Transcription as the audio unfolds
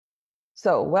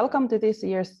So, welcome to this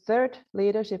year's third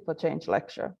Leadership for Change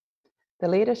lecture. The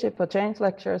Leadership for Change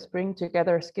lectures bring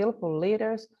together skillful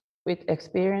leaders with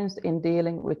experience in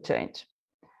dealing with change.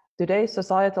 Today's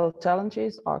societal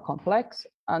challenges are complex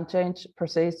and change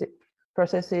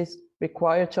processes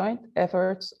require joint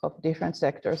efforts of different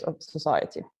sectors of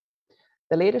society.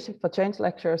 The Leadership for Change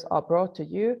lectures are brought to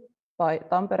you by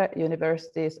Tampere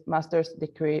University's Master's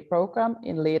Degree Program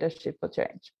in Leadership for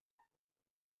Change.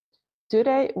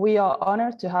 Today, we are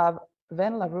honored to have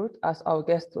Venla Roth as our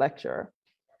guest lecturer.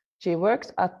 She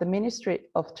works at the Ministry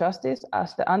of Justice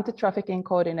as the anti-trafficking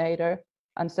coordinator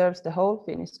and serves the whole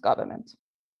Finnish government.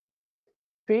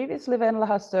 Previously, Venla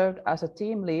has served as a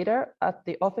team leader at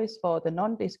the Office for the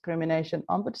Non-Discrimination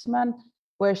Ombudsman,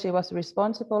 where she was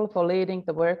responsible for leading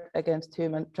the work against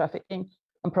human trafficking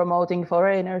and promoting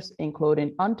foreigners,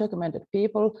 including undocumented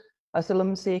people,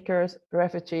 asylum seekers,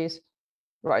 refugees,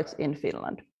 rights in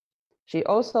Finland. She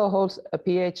also holds a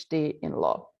PhD in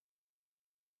law.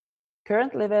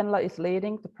 Currently, Venla is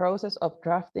leading the process of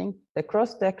drafting the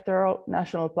cross-sectoral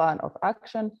National Plan of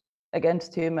Action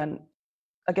against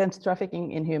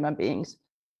trafficking in human beings,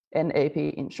 NAP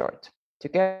in short,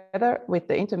 together with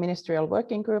the Interministerial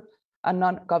Working Group and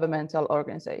non-governmental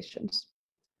organizations.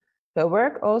 The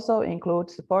work also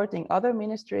includes supporting other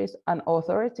ministries and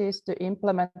authorities to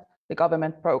implement the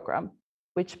government program,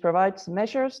 which provides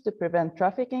measures to prevent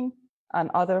trafficking and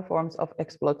other forms of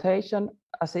exploitation,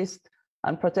 assist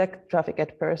and protect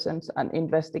trafficked persons, and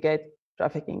investigate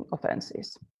trafficking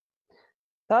offenses.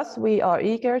 Thus, we are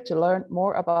eager to learn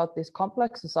more about this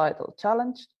complex societal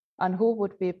challenge and who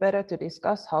would be better to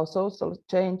discuss how social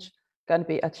change can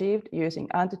be achieved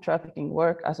using anti-trafficking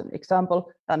work as an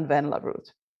example than Venla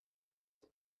Roth.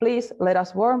 Please let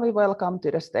us warmly welcome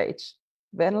to the stage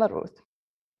Venla Roth.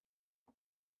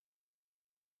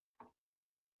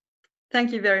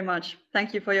 Thank you very much.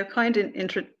 Thank you for your kind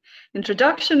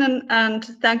introduction and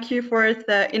thank you for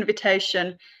the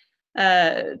invitation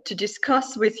to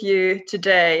discuss with you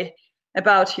today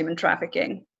about human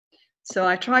trafficking. So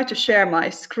I try to share my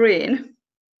screen.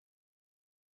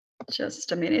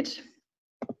 Just a minute.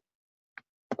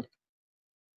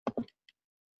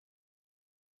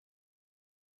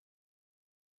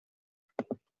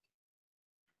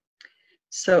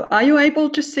 So are you able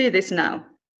to see this now?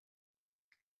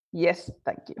 Yes,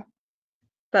 thank you.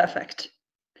 Perfect.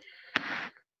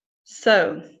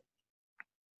 So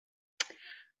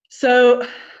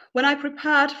when I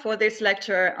prepared for this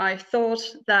lecture, I thought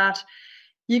that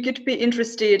you could be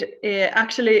interested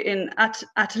actually in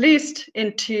at least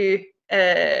into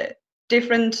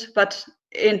different but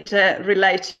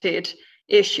interrelated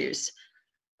issues.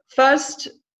 First,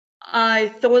 I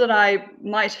thought that I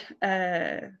might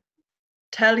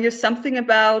tell you something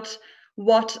about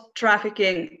what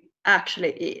trafficking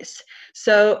actually is.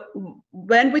 So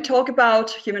when we talk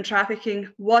about human trafficking,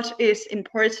 what is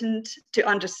important to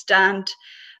understand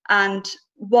and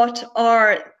what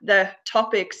are the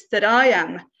topics that I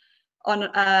am on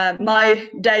my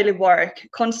daily work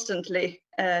constantly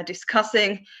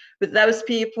discussing with those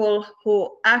people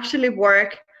who actually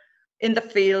work in the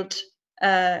field,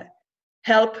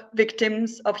 help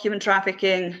victims of human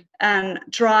trafficking and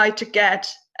try to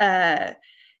get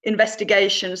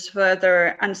investigations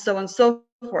further and so on and so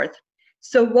forth.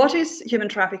 So what is human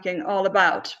trafficking all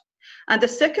about? And the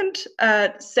second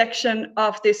section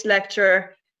of this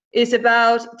lecture is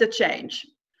about the change.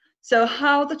 So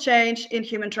how the change in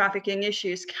human trafficking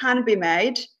issues can be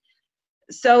made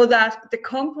so that the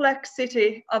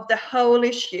complexity of the whole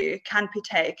issue can be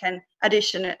taken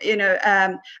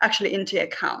actually into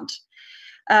account.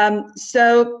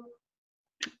 So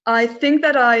I think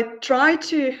that I try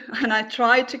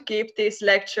to keep this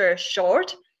lecture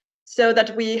short so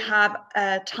that we have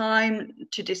time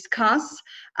to discuss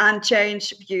and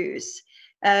change views.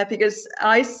 Because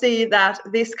I see that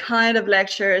this kind of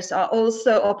lectures are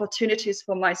also opportunities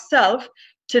for myself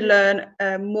to learn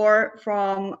more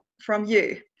from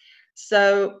you.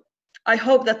 So I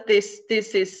hope that this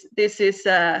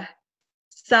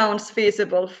sounds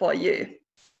feasible for you.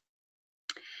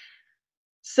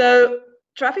 So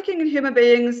trafficking in human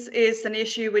beings is an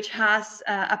issue which has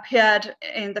appeared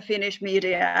in the Finnish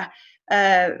media,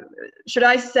 should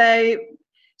I say,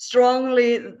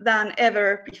 strongly than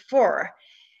ever before.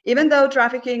 Even though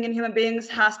trafficking in human beings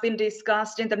has been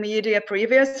discussed in the media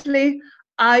previously,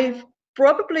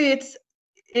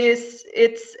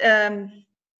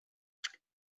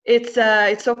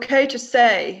 it's okay to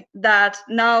say that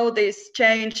now this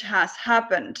change has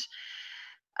happened.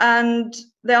 And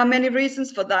there are many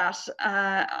reasons for that,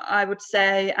 I would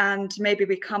say, and maybe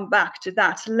we come back to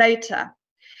that later.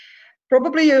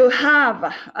 probably you have,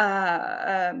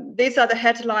 these are the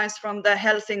headlines from the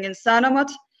Helsingin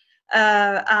Sanomat,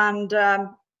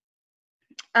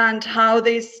 and how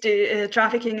this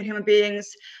trafficking in human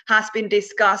beings has been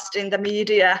discussed in the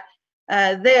media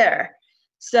there.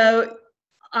 So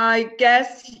I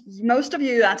guess most of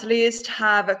you at least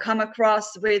have come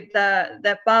across with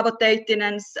the Paavo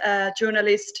Teittinen's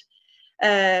journalist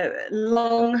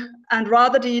long and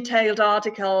rather detailed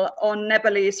article on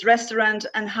Nepalese restaurant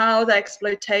and how the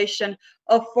exploitation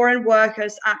of foreign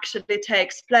workers actually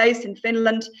takes place in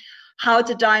Finland, how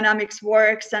the dynamics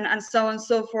works, and so on and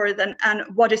so forth, and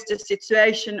what is the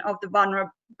situation of the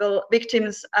vulnerable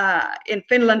victims in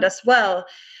Finland as well.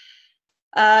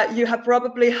 You have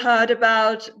probably heard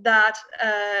about that,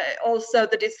 also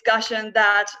the discussion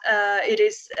that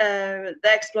the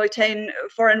exploiting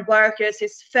foreign workers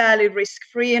is fairly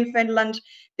risk-free in Finland.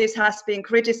 This has been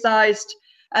criticized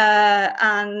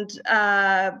and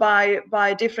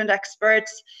by different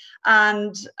experts,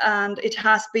 and it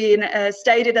has been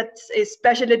stated that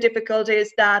especially difficult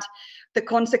is that the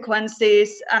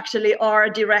consequences actually are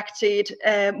directed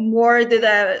more to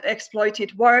the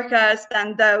exploited workers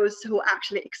than those who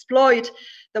actually exploit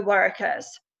the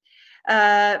workers.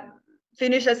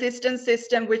 Finnish assistance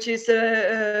system, which is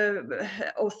an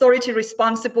authority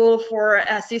responsible for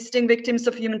assisting victims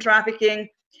of human trafficking,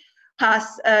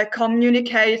 has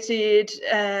communicated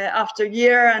after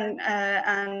year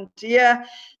and year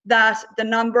that the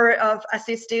number of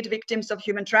assisted victims of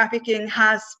human trafficking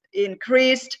has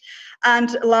increased,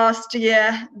 and last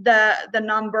year the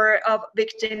number of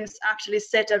victims actually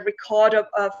set a record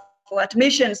of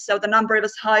admissions, so the number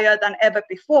was higher than ever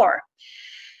before.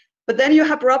 But then you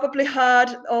have probably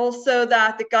heard also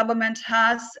that the government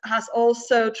has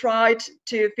also tried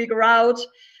to figure out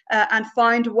and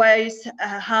find ways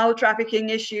how trafficking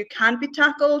issue can be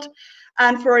tackled.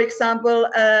 And for example,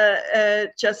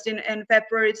 just in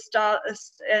February,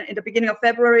 in the beginning of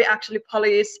February, actually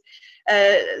police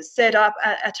set up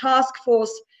a task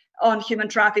force on human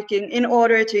trafficking in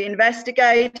order to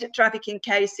investigate trafficking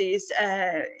cases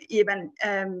even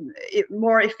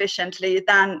more efficiently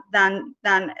than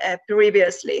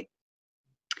previously.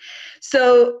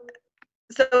 So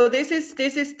this is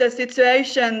the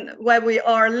situation where we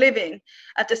are living.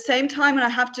 At the same time, and I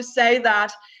have to say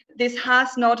that this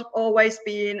has not always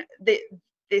been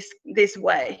this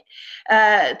way.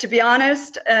 To be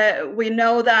honest, we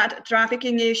know that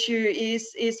trafficking issue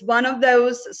is one of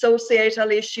those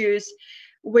societal issues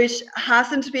which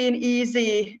hasn't been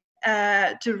easy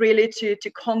to really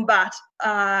combat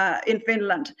in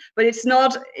Finland, but it's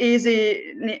not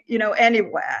easy,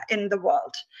 anywhere in the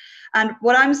world. And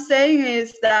what I'm saying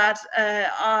is that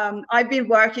I've been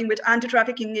working with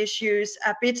anti-trafficking issues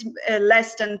a bit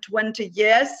less than 20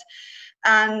 years.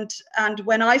 And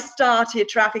when I started,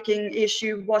 trafficking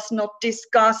issue was not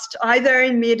discussed either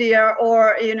in media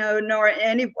or, nor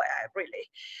anywhere really.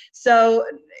 So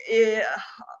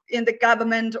in the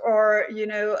government or,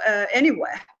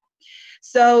 anywhere.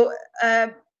 So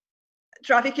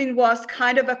trafficking was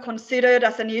kind of considered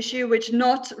as an issue which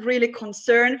not really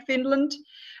concerned Finland.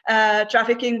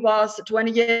 Trafficking was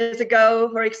 20 years ago,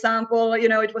 for example,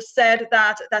 it was said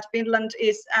that Finland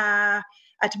is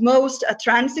at most a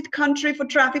transit country for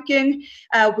trafficking.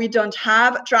 We don't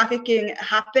have trafficking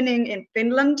happening in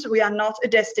Finland. We are not a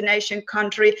destination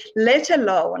country, let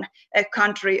alone a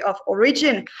country of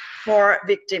origin for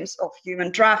victims of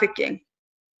human trafficking.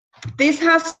 This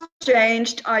has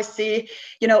changed, I see,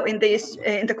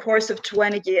 in the course of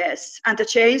 20 years, and the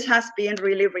change has been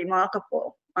really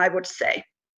remarkable, I would say.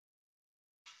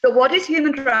 So what is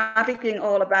human trafficking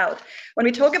all about? When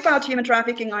we talk about human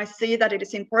trafficking, I see that it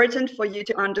is important for you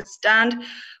to understand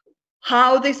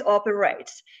how this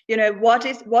operates.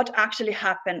 What actually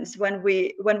happens when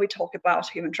we talk about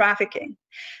human trafficking.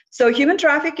 So human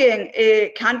trafficking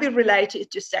can be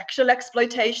related to sexual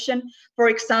exploitation, for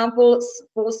example,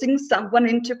 forcing someone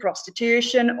into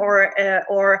prostitution or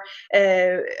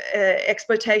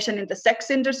exploitation in the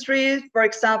sex industry, for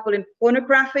example, in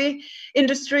pornography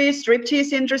industry,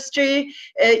 striptease industry.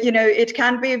 It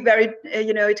can be very,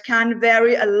 it can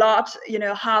vary a lot,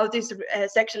 how this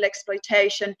sexual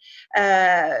exploitation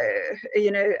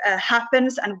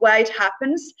happens and why it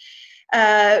happens.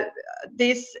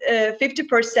 This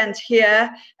 50%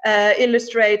 here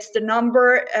illustrates the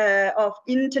number of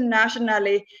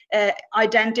internationally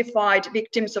identified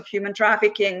victims of human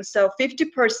trafficking. So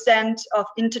 50% of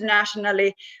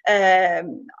internationally,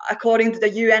 according to the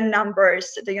UN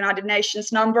numbers, the United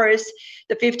Nations numbers,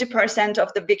 the 50%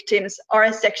 of the victims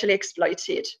are sexually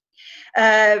exploited.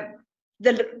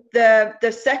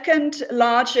 The second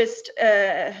largest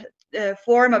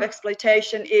form of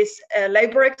exploitation is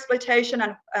labor exploitation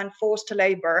and forced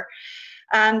labor.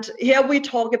 And here we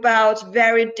talk about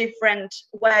very different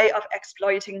way of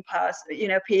exploiting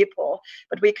people,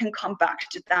 but we can come back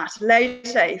to that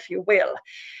later, if you will.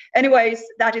 Anyways,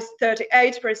 that is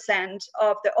 38%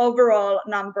 of the overall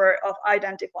number of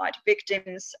identified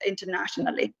victims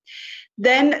internationally.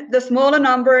 Then the smaller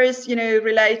numbers,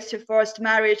 relate to forced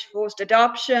marriage, forced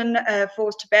adoption,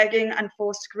 forced begging, and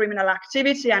forced criminal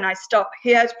activity. And I stop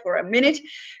here for a minute.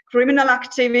 Criminal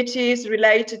activities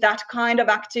relate to that kind of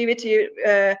activity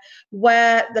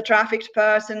where the trafficked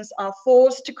persons are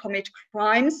forced to commit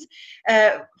crimes,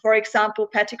 for example,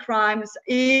 petty crimes,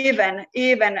 even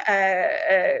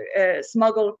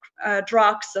smuggle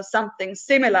drugs or something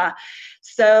similar.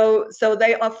 So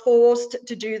they are forced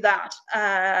to do that.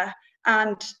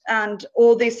 And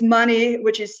all this money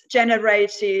which is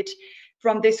generated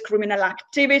from this criminal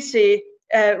activity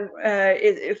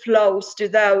it flows to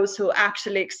those who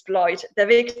actually exploit the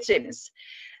victims.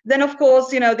 Then, of course,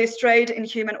 this trade in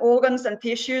human organs and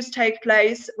tissues take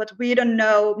place, but we don't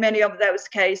know many of those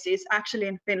cases actually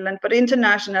in Finland, but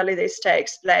internationally this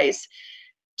takes place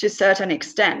to a certain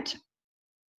extent.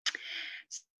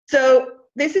 So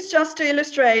this is just to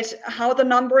illustrate how the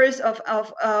numbers of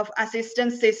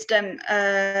assistance system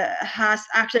has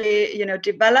actually,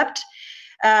 developed.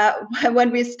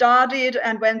 When we started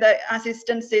and when the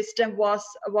assistance system was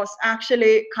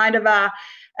actually kind of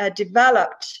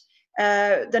developed,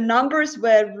 the numbers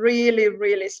were really,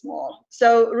 really small.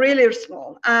 So really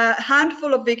small. A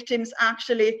handful of victims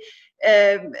actually,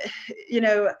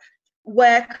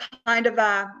 were kind of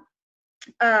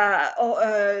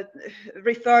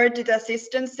referred to the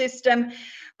assistance system,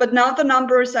 but now the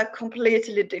numbers are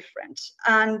completely different.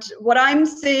 And what I'm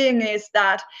seeing is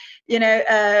that,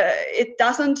 it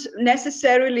doesn't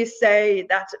necessarily say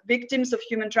that victims of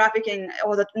human trafficking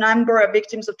or the number of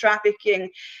victims of trafficking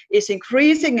is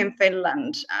increasing in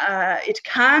Finland. It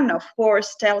can, of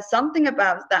course, tell something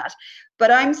about that.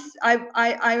 But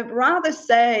I'd rather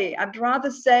say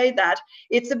that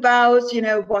it's about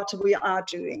what we are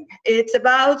doing. It's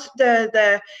about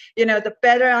the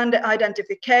better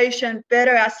identification,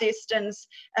 better assistance,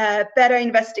 better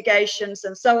investigations,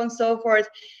 and so on and so forth.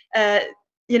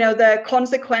 The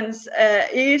consequence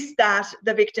is that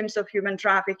the victims of human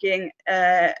trafficking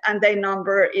and their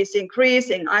number is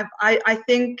increasing. I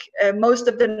think most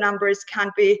of the numbers can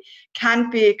be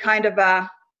kind of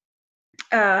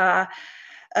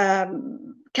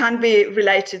can be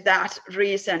related to that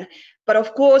reason. But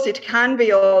of course, it can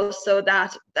be also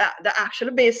that the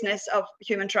actual business of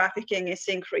human trafficking is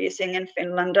increasing in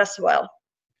Finland as well.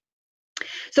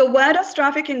 So where does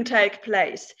trafficking take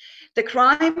place? The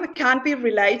crime can be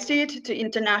related to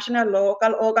international,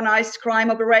 local, organized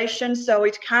crime operations, so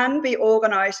it can be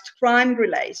organized crime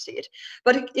related.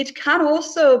 But it can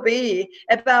also be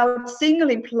about single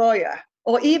employer,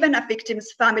 or even a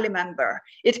victim's family member.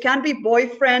 It can be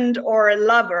boyfriend or a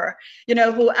lover,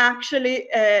 who actually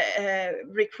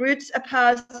recruits a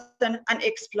person and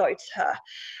exploits her.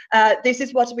 This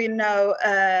is what we know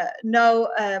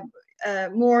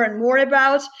more and more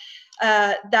about.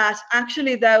 That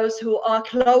actually those who are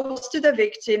close to the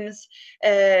victims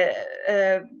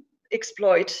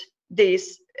exploit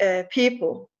these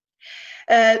people.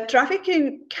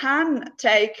 Trafficking can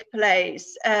take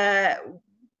place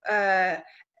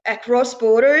across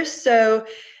borders, so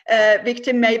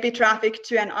victim may be trafficked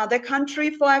to another country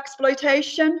for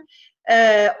exploitation,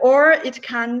 or it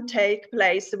can take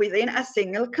place within a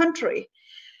single country.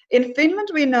 In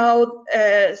Finland, we know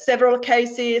several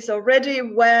cases already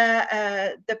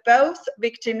where both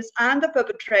victims and the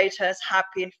perpetrators have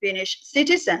been Finnish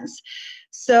citizens.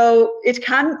 So it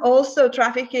can also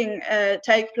trafficking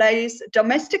take place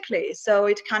domestically. So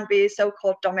it can be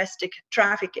so-called domestic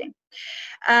trafficking.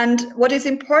 And what is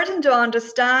important to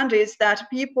understand is that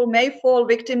people may fall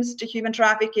victims to human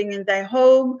trafficking in their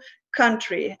home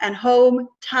country and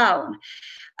hometown.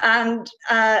 And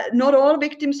not all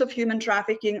victims of human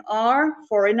trafficking are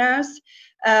foreigners.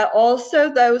 Also,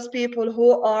 those people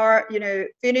who are,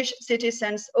 Finnish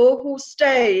citizens or who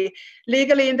stay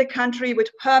legally in the country with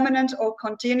permanent or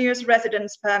continuous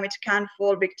residence permit can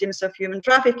fall victims of human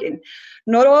trafficking.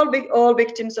 Not all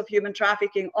victims of human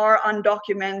trafficking are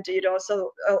undocumented,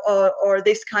 or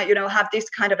this kind, have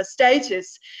this kind of a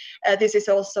status. This is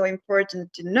also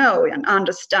important to know and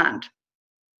understand.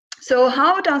 So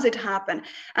how does it happen?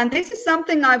 And this is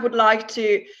something I would like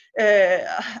to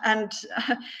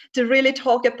to really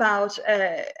talk about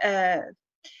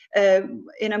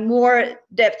in a more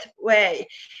depth way.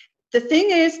 the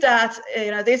thing is that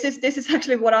this is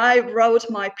actually what I wrote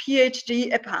my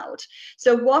PhD about.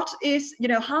 So what is,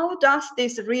 how does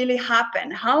this really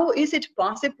happen? How is it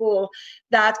possible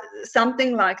that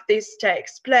something like this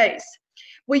takes place?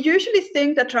 We usually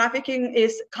think that trafficking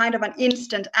is kind of an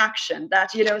instant action,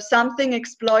 that something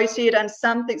exploited and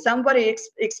somebody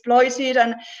exploited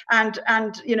and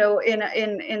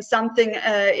in something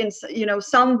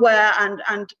somewhere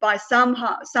and by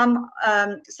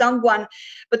someone.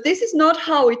 But this is not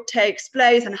how it takes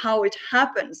place and how it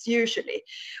happens usually.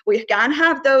 We can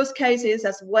have those cases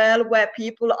as well where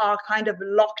people are kind of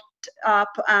locked up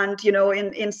and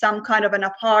in some kind of an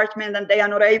apartment, and they are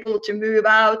not able to move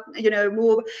out,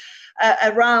 move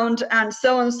around, and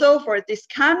so on and so forth. This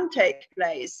can take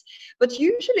place, but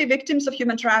usually victims of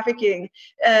human trafficking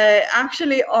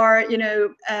actually are in a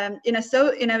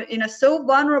so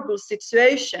vulnerable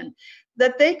situation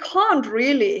that they can't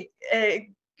really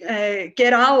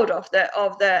get out of the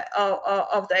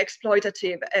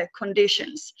exploitative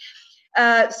conditions.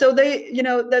 So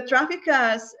the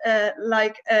traffickers,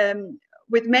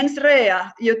 with mens rea,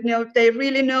 they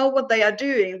really know what they are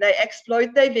doing. They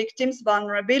exploit their victims'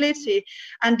 vulnerability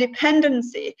and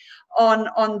dependency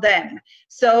on them.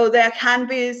 So there can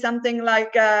be something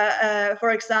like,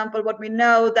 for example, what we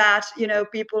know that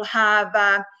people have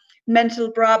mental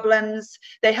problems,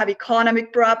 they have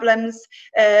economic problems,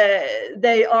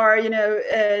 they are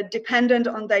dependent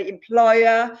on their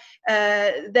employer,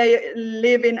 they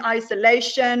live in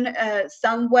isolation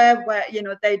somewhere where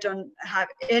they don't have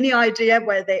any idea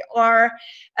where they are,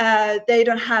 they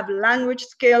don't have language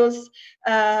skills,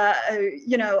 all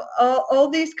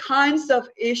these kinds of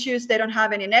issues. They don't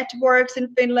have any networks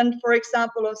in Finland, for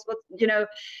example, or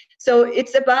so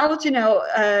it's about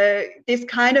this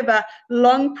kind of a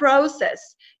long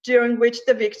process during which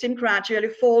the victim gradually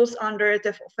falls under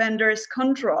the offender's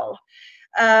control.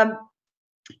 And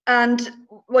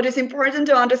what is important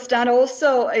to understand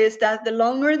also is that the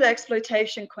longer the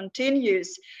exploitation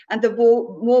continues and the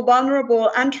more vulnerable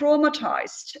and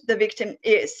traumatized the victim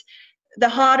is, the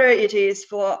harder it is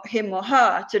for him or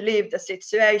her to leave the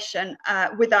situation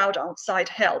without outside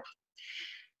help.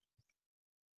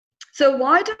 So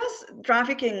why does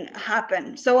trafficking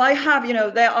happen? So I have,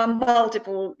 there are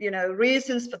multiple,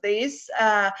 reasons for this.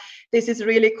 This is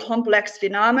really complex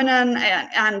phenomenon,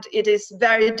 and it is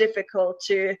very difficult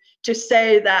to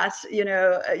say that,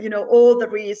 all the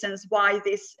reasons why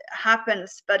this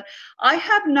happens. But I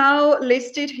have now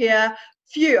listed here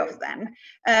few of them,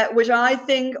 which I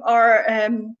think are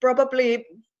probably,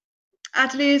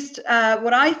 at least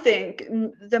what I think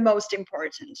the most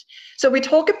important. So we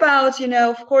talk about,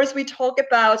 of course, we talk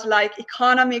about like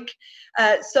economic,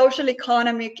 social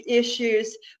economic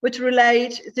issues which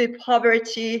relate to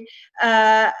poverty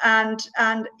and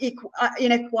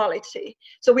inequality.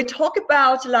 So we talk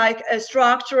about like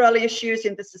structural issues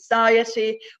in the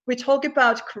society. We talk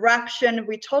about corruption.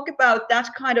 We talk about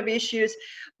that kind of issues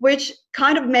which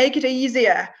kind of make it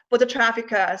easier for the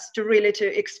traffickers to really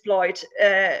exploit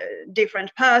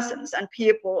different persons and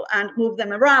people and move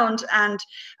them around and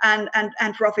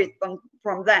profit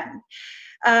from them.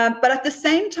 But at the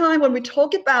same time, when we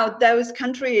talk about those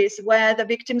countries where the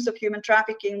victims of human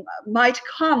trafficking might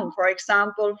come, for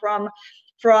example, from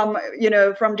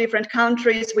different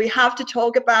countries, we have to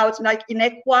talk about like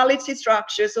inequality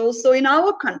structures also in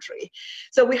our country.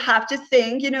 So we have to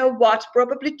think, what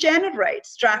probably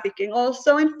generates trafficking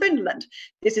also in Finland.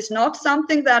 This is not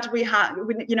something that we have,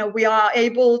 we are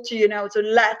able to, to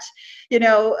let,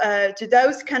 to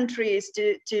those countries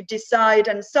to decide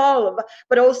and solve,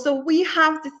 but also we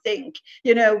have to think,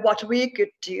 what we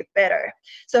could do better.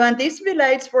 So, and this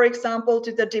relates, for example,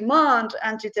 to the demand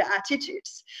and to the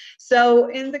attitudes. So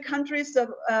in the countries of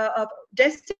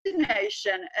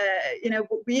destination,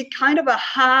 we kind of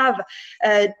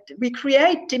we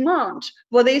create demand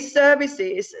for these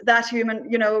services that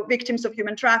victims of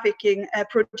human trafficking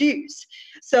produce.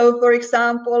 So, for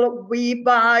example, we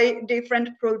buy different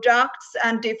products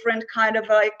and different kind of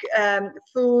like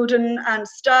food and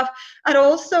stuff, and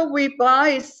also we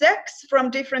buy sex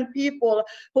from different people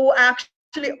who actually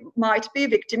might be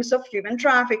victims of human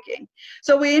trafficking.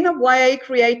 So we in a way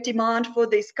create demand for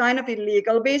this kind of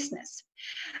illegal business.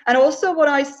 And also what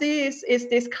I see is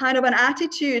this kind of an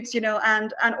attitude,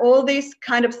 and all these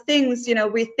kind of things,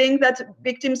 we think that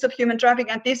victims of human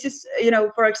trafficking, and this is,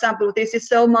 for example, this is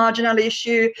so marginal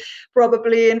issue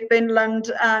probably in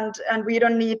Finland, and we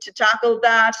don't need to tackle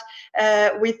that.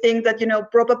 We think that,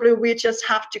 probably we just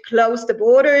have to close the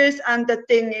borders and the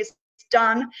thing is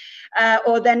done,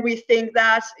 or then we think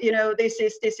that this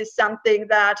is something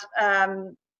that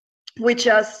we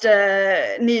just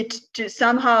need to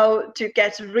somehow to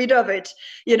get rid of it,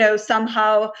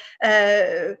 somehow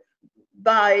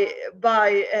by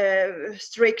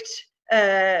strict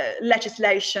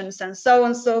legislations and so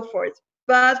on and so forth.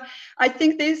 But I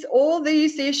think all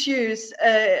these issues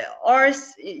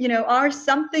are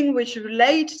something which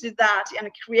relate to that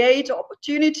and create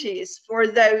opportunities for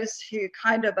those who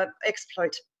kind of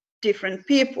exploit different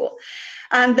people.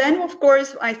 And then, of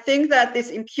course, I think that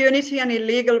this impunity and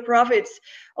illegal profits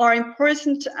are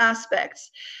important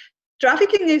aspects.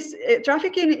 Trafficking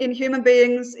in human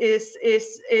beings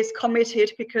is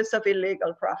committed because of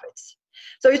illegal profits.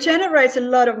 So it generates a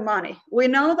lot of money. We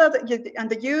know that, and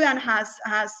the UN has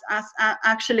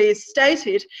actually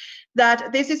stated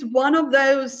that this is one of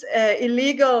those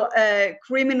illegal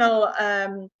criminal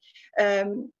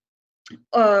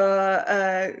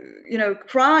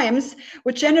crimes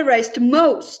which generates the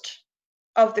most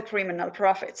of the criminal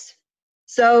profits.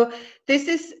 So this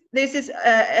is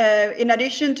in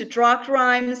addition to drug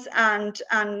crimes and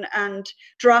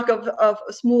drug of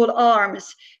small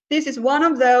arms. This is one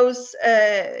of those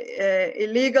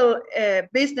illegal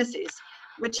businesses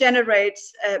which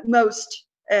generates most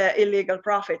illegal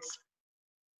profits.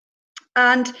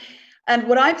 And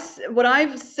what I've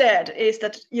said is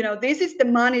that this is the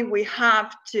money we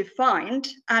have to find,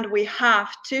 and we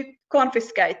have to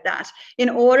confiscate that in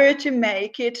order to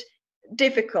make it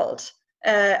difficult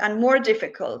and more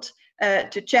difficult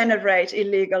to generate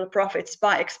illegal profits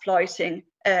by exploiting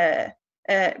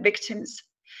victims.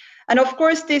 And of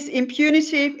course, this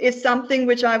impunity is something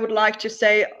which I would like to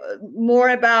say more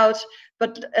about,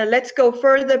 but let's go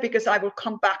further because I will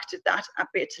come back to that a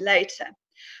bit later.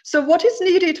 So what is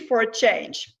needed for a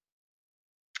change?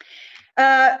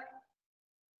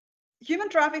 Human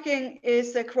trafficking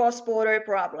is a cross-border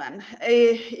problem.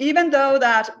 Even though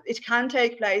that it can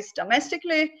take place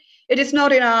domestically, it is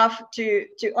not enough to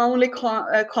only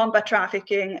combat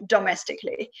trafficking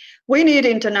domestically. We need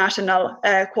international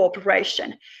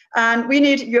cooperation, and we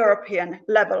need European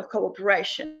level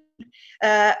cooperation.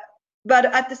 But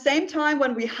at the same time,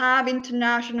 when we have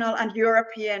international and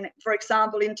European, for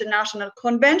example, international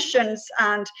conventions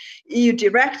and EU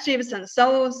directives and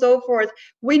so on and so forth,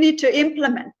 we need to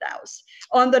implement those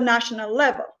on the national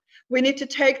level. We need to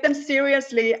take them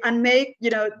seriously and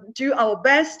do our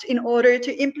best in order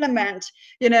to implement,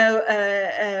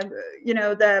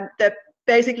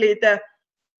 basically the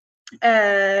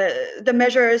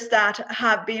measures that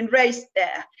have been raised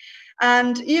there.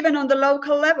 And even on the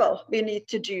local level, we need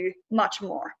to do much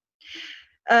more.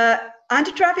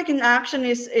 Anti-trafficking action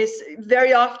is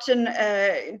very often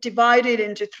divided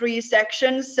into three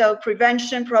sections. So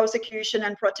prevention, prosecution,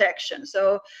 and protection.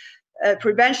 So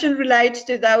prevention relates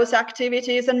to those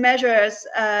activities and measures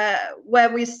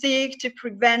where we seek to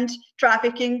prevent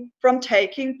trafficking from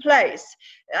taking place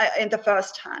in the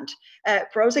first hand.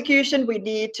 Prosecution, we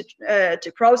need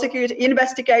to prosecute,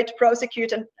 investigate,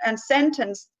 prosecute, and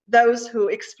sentence those who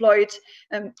exploit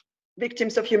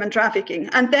victims of human trafficking.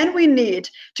 And then we need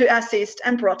to assist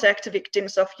and protect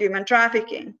victims of human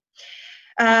trafficking.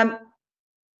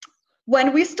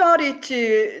 When we started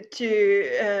to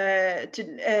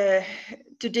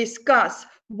discuss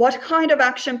what kind of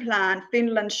action plan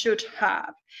Finland should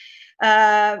have,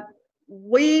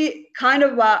 we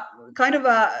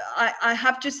I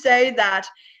have to say that,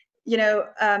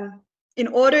 in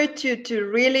order to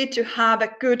really have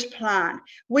a good plan,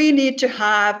 we need to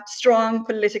have strong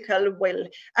political will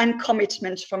and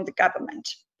commitment from the government.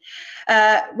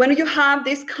 When you have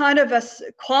this kind of a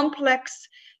complex,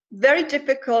 very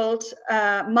difficult,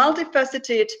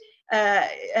 multifaceted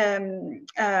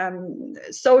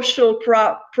social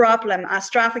problem as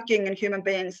trafficking in human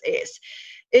beings is,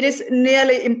 it is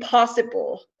nearly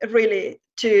impossible, really,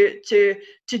 to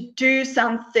do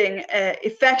something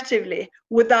effectively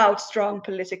without strong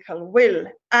political will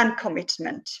and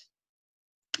commitment.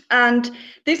 And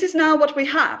this is now what we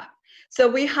have. So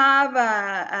we have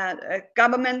a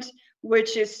government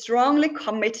which is strongly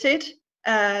committed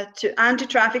to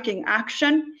anti-trafficking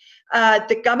action.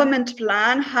 The government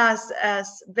plan has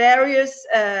various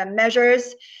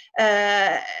measures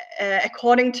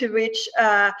according to which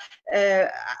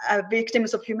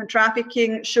victims of human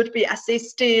trafficking should be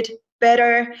assisted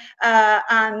better,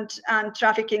 and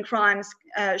trafficking crimes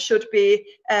should be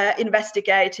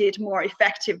investigated more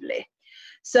effectively.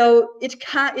 So it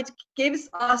gives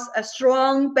us a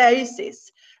strong basis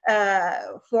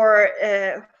for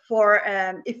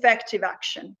effective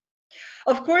action.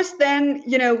 Of course, then,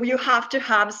 you have to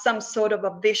have some sort of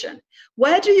a vision.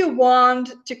 Where do you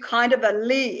want to kind of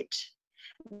lead?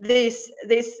 this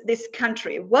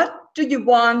country? What do you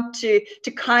want to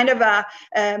kind of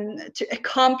to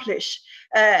accomplish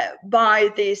by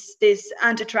this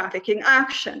anti-trafficking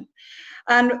action?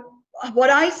 And what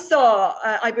I saw,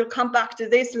 I will come back to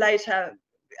this later.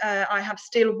 I have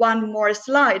still one more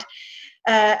slide.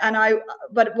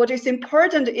 But what is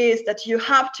important is that you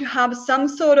have to have some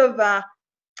sort of a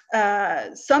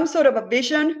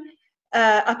vision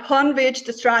upon which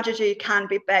the strategy can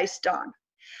be based on.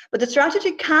 But the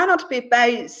strategy cannot be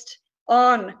based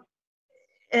on,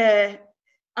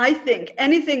 I think,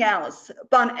 anything else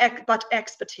but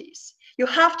expertise. You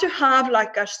have to have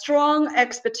like a strong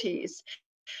expertise,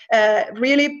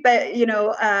 really,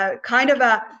 kind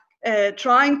of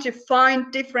trying to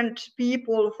find different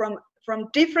people from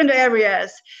different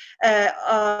areas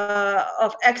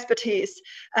of expertise.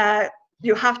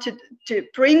 You have to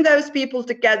bring those people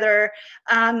together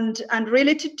and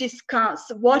really to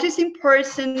discuss what is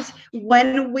important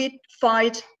when we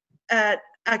fight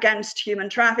against human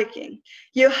trafficking.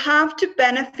 You have to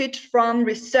benefit from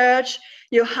research.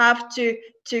 You have to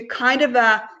kind of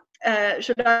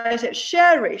should I say,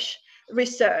 cherish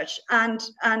research and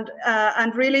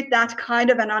really that kind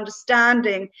of an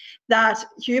understanding that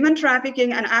human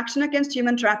trafficking and action against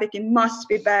human trafficking must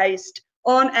be based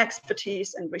on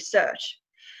expertise and research.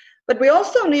 But we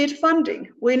also need funding.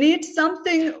 We need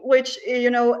something which,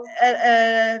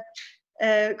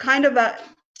 kind of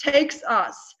takes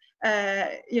us,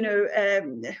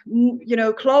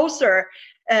 closer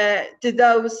to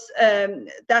those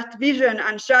that vision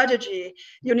and strategy.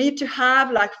 You need to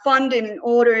have like funding in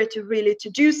order to really to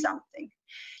do something.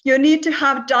 You need to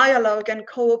have dialogue and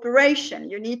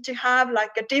cooperation. You need to have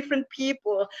like a different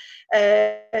people,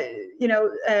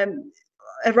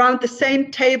 around the same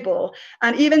table,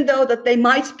 and even though that they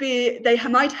might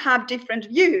have different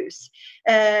views,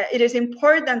 it is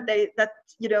important that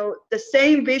the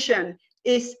same vision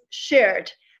is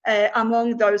shared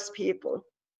among those people.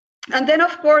 And then,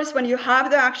 of course, when you have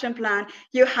the action plan,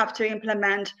 you have to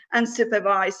implement and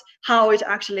supervise how it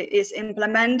actually is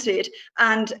implemented,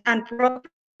 and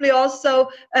probably also,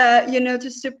 to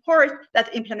support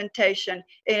that implementation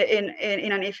in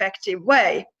an effective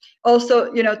way.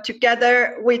 Also,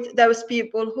 together with those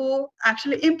people who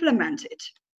actually implement it.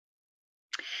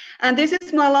 And this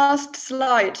is my last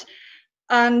slide.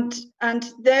 And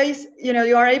there is,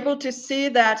 you are able to see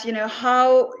that,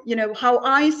 how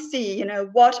I see,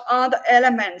 what are the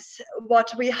elements,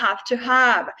 what we have to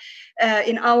have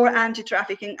in our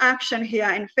anti-trafficking action here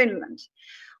in Finland.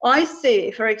 I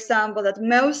see, for example, that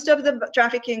most of the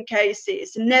trafficking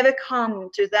cases never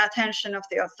come to the attention of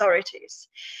the authorities.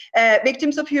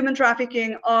 Victims of human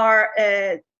trafficking are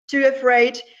too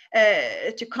afraid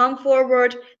to come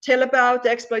forward, tell about the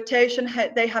exploitation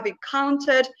they have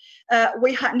encountered.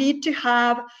 We need to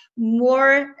have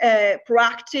more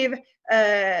proactive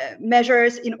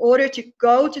measures in order to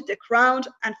go to the ground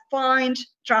and find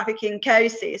trafficking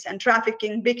cases and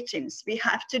trafficking victims. We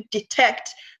have to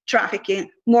detect trafficking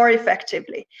more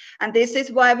effectively. And this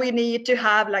is why we need to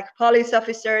have like police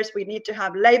officers, we need to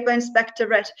have labor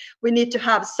inspectorate, we need to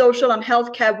have social and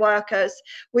healthcare workers.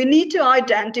 We need to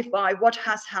identify what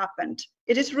has happened.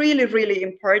 It is really, really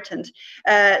important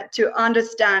to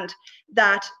understand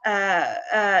that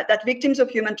victims of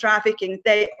human trafficking,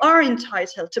 they are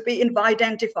entitled to be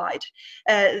identified.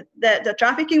 The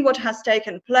trafficking, what has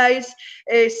taken place,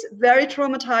 is very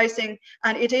traumatizing,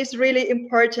 and it is really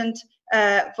important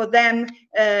for them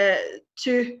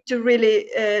to really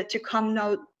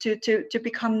to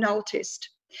become noticed.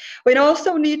 We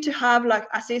also need to have like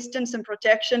assistance and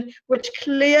protection, which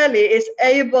clearly is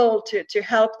able to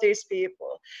help these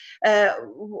people,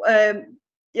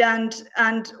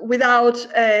 and without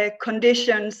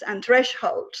conditions and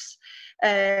thresholds.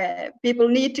 People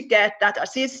need to get that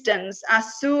assistance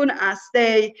as soon as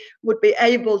they would be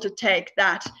able to take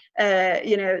that,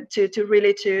 to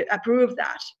really to approve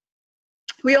that.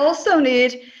 We also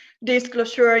need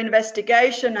disclosure,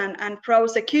 investigation, and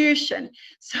prosecution.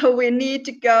 So we need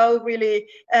to go really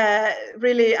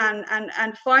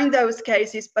and find those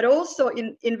cases, but also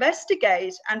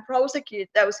investigate and prosecute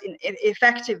those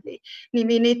effectively. We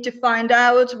need to find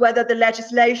out whether the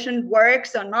legislation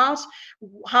works or not,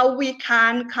 how we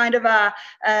can kind of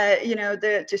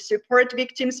to support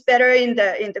victims better in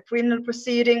the criminal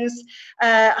proceedings,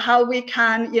 how we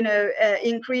can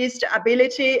increase the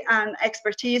ability and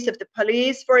expertise of the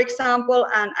police, for example,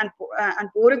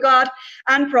 and border guard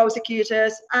and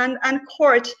prosecutors and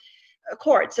courts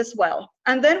as well.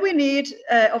 And then we need,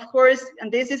 of course, and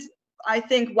this is, I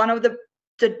think, one of the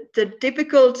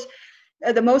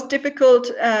most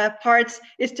difficult parts,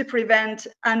 is to prevent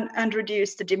and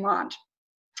reduce the demand.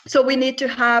 So we need to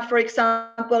have, for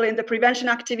example, in the prevention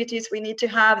activities, we need to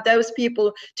have those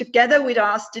people together with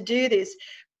us to do this.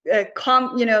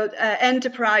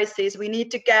 Enterprises. We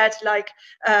need to get like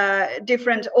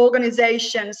different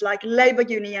organizations like labor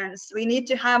unions. We need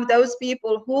to have those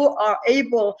people who are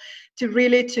able to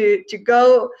really to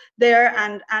go there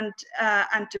and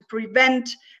to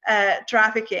prevent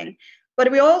trafficking. But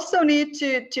we also need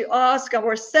to ask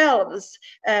ourselves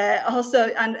also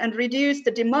and reduce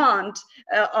the demand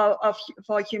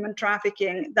for human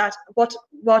trafficking, that what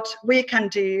we can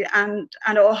do, and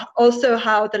also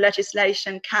how the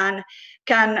legislation can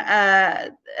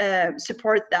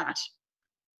support that.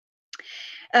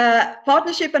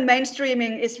 Partnership and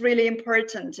mainstreaming is really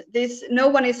important. No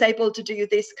one is able to do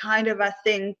this kind of a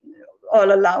thing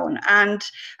all alone, and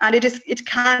it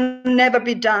can never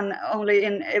be done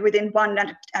only within one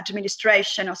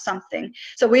administration or something.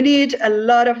 So we need a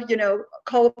lot of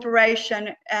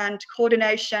cooperation and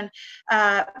coordination.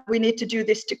 We need to do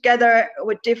this together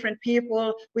with different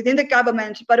people within the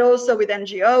government, but also with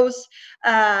NGOs,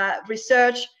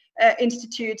 research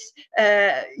institutes,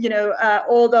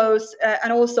 all those,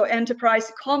 and also enterprise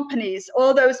companies.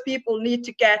 All those people need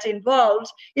to get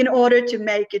involved in order to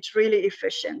make it really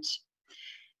efficient.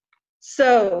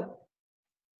 So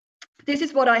this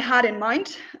is what I had in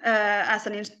mind as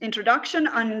an introduction,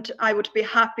 and I would be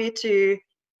happy to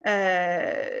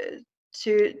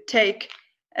take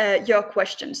your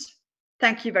questions.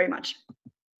 Thank you very much.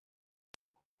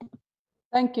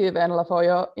 Thank you, Venla, for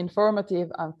your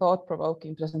informative and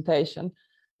thought-provoking presentation.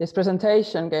 This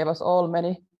presentation gave us all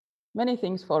many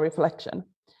things for reflection.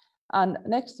 And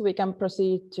next we can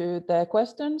proceed to the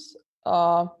questions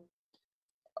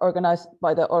organized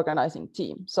by the organizing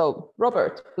team. So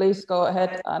Robert, please go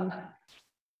ahead and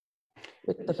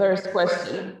with the first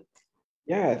question.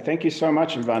 Yeah, thank you so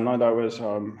much, Venla. That was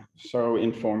so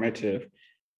informative.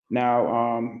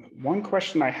 Now, one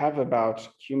question I have about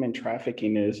human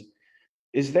trafficking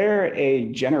is there a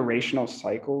generational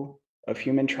cycle of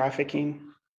human trafficking?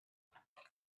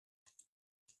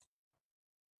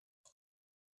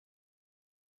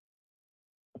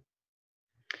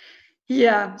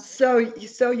 Yeah, so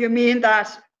you mean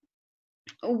that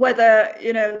whether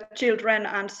children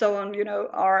and so on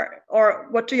are, or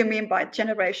what do you mean by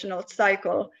generational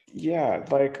cycle? Yeah,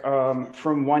 like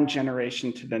from one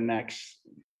generation to the next,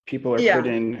 people are put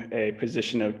in a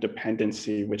position of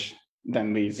dependency, which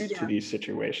then leads to these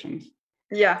situations.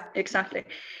 Yeah, exactly.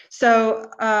 So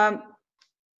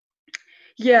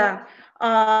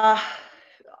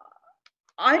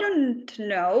I don't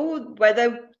know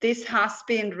whether this has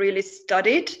been really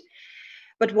studied,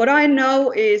 but what I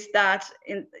know is that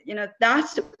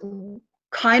that's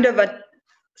kind of a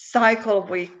cycle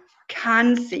we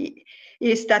can see,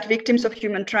 is that victims of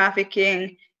human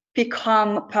trafficking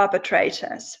become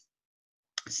perpetrators.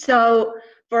 So,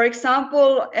 for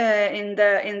example, in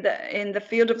the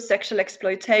field of sexual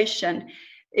exploitation,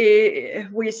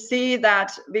 we see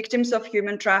that victims of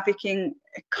human trafficking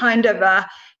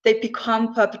they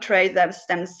become perpetrators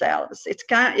themselves.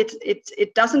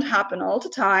 It doesn't happen all the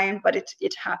time, but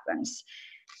it happens.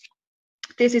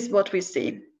 This is what we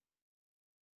see.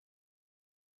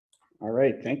 All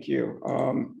right, thank you.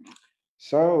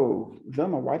 So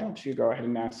Vilma, why don't you go ahead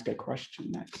and ask a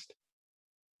question next?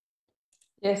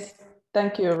 Yes,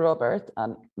 thank you, Robert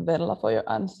and Venla, for your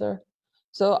answer.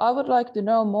 So I would like to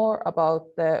know more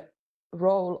about the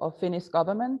role of Finnish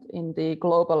government in the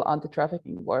global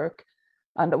anti-trafficking work,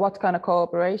 and what kind of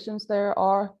cooperations there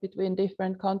are between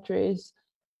different countries.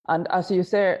 And as you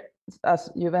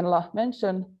Venla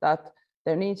mentioned, that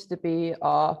there needs to be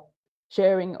a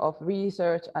sharing of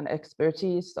research and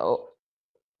expertise. So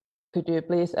could you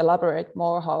please elaborate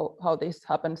more how this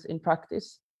happens in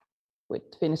practice with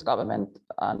Finnish government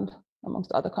and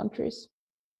amongst other countries?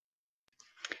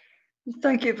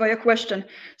 Thank you for your question.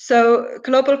 So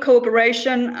global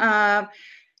cooperation,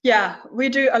 we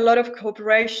do a lot of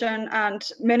cooperation,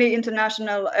 and many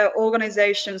international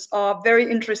organizations are very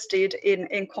interested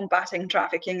in combating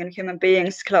trafficking in human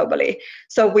beings globally.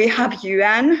 So we have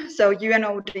UN, so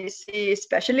UNODC,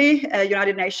 especially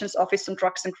United Nations Office on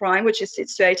Drugs and Crime, which is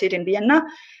situated in Vienna,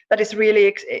 that is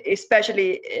really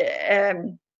especially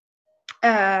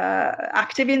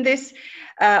active in this.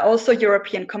 Also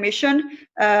European Commission.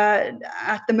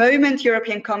 At the moment,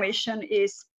 European Commission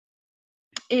is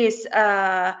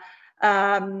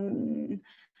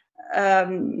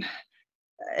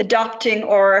adopting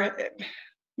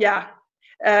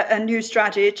a new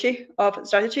strategy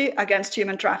against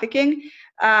human trafficking,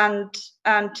 and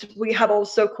we have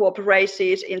also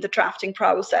cooperated in the drafting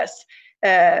process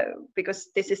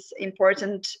because this is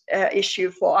important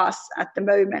issue for us at the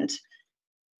moment.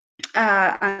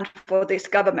 and for this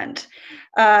government.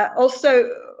 Also,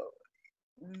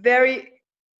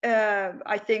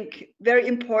 I think very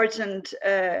important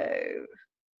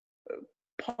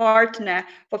partner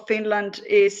for Finland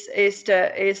is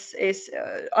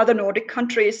other Nordic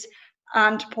countries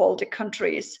and Baltic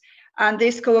countries, and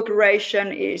this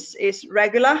cooperation is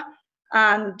regular,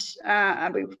 and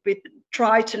we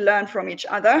try to learn from each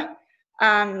other.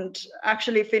 And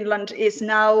actually, Finland is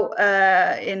now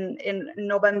in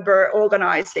November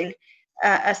organizing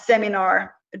a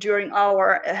seminar during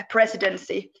our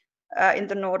presidency in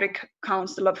the Nordic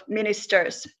Council of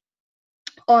Ministers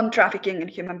on trafficking in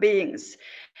human beings,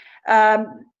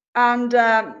 and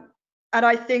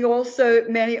I think also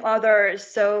many others.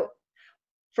 So,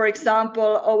 for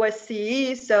example,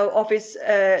 OSCE, so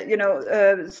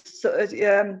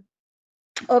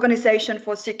Organization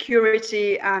for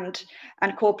Security and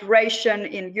Cooperation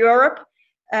in Europe,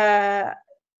 has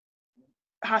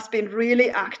been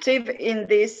really active in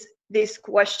this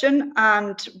question,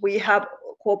 and we have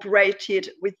cooperated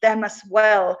with them as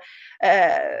well.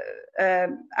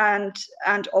 And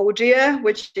ODIHR,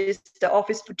 which is the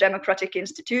Office for Democratic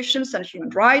Institutions and Human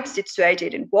Rights,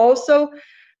 situated in Warsaw,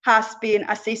 has been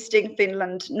assisting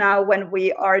Finland now when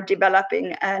we are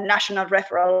developing a national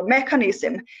referral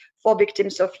mechanism for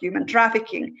victims of human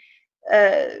trafficking.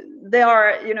 There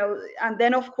are, and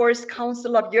then of course,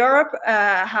 Council of Europe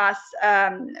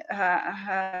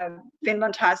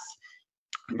Finland has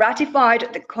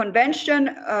ratified the Convention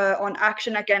on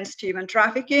Action Against Human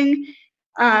Trafficking,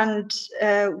 and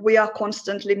we are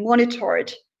constantly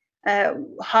monitored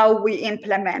how we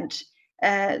implement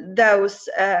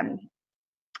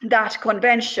that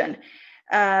convention.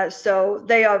 So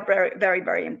they are very, very,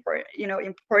 very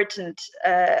important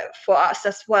for us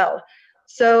as well.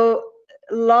 So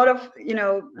a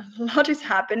lot is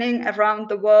happening around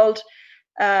the world.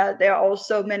 There are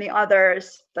also many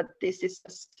others, but this is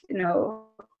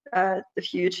the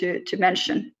few to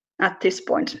mention at this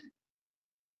point.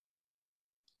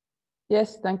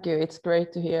 Yes, thank you. It's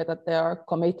great to hear that there are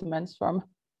commitments from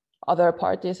other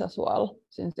parties as well,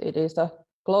 since it is a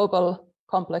global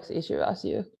complex issue, as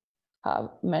you have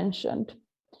mentioned.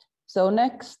 So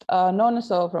next,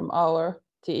 Nonso from our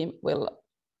team will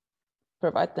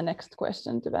provide the next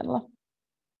question to Venla.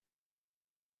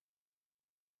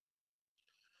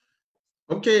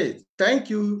 Okay, thank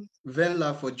you,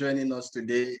 Venla, for joining us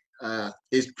today.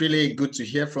 It's really good to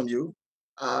hear from you.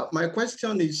 My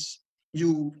question is,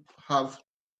 you have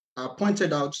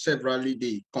pointed out severally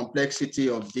the complexity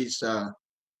of this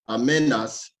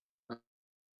menace,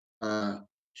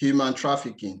 human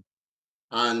trafficking,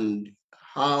 and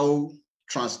how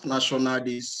transnational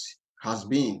this has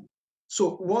been.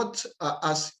 So what,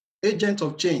 as agents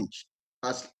of change,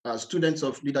 as students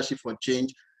of Leadership for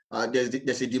Change,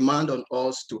 there's a demand on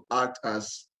us to act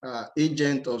as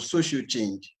agent of social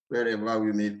change wherever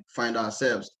we may find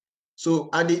ourselves. So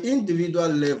at the individual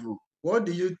level, what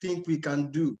do you think we can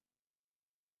do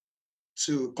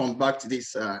to combat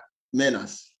this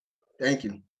menace? Thank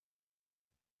you.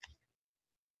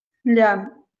 Yeah,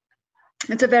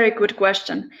 it's a very good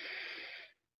question.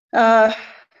 Yeah,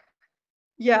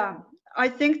 I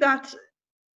think that,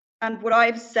 and what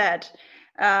I've said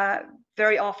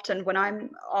very often when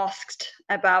I'm asked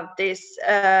about this,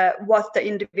 what the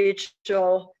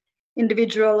individuals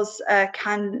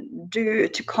can do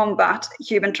to combat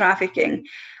human trafficking,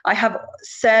 I have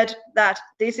said that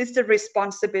this is the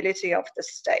responsibility of the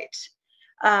state.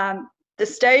 The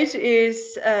state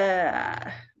is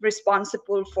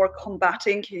responsible for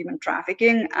combating human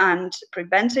trafficking and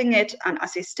preventing it and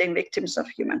assisting victims of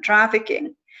human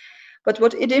trafficking. But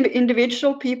what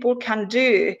individual people can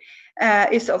do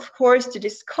is, of course, to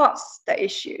discuss the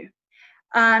issue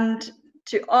and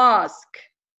to ask,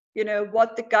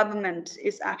 what the government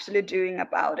is actually doing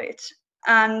about it.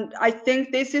 And I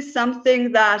think this is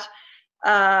something that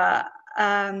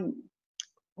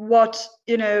what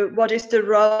is the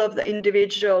role of the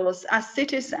individuals as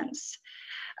citizens.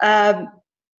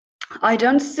 I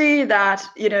don't see that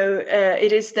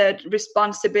it is the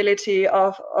responsibility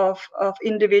of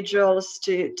individuals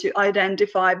to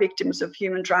identify victims of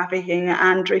human trafficking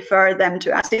and refer them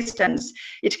to assistance.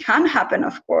 It can happen,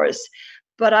 of course,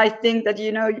 but I think that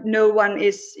no one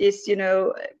is it's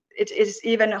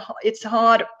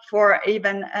hard for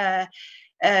even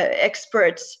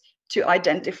experts to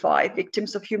identify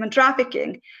victims of human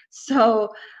trafficking.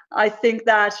 So I think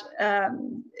that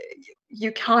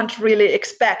you can't really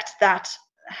expect that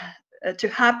to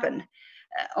happen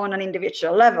on an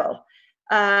individual level.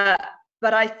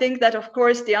 But I think that, of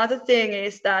course, the other thing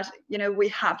is that we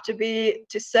have to be,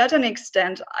 to a certain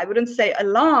extent, I wouldn't say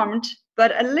alarmed,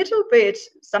 but a little bit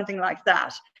something like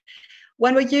that.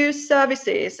 When we use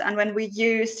services and when we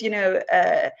use,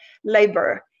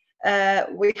 labor,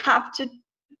 we have to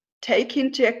take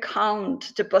into account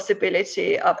the possibility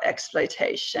of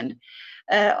exploitation.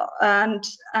 And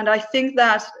I think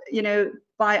that,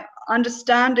 by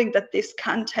understanding that this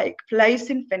can take place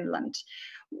in Finland,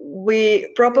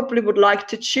 we probably would like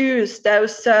to choose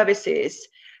those services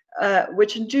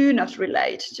which do not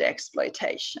relate to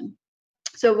exploitation.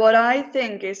 So what I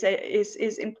think is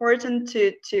important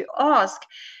to ask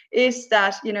is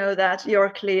that, that your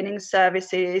cleaning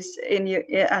services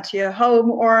at your home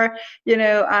or,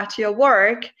 at your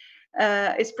work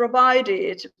is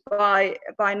provided by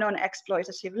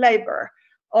non-exploitative labor.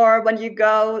 Or when you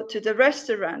go to the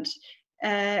restaurant,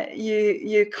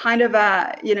 you kind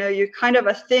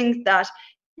of think that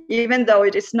even though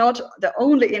it is not the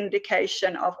only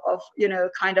indication of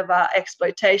kind of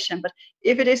exploitation, but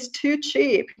if it is too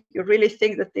cheap, you really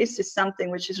think that this is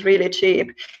something which is really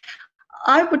cheap.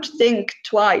 I would think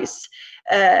twice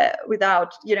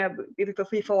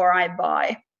before I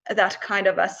buy that kind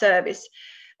of a service.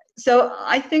 So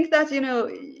I think that,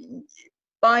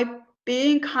 by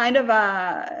being kind of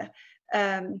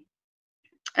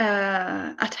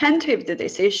attentive to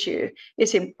this issue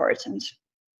is important.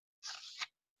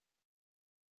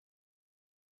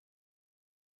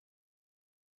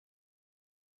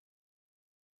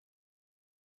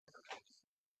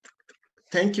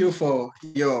 Thank you for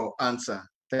your answer.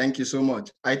 Thank you so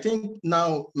much. I think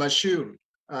now Mashur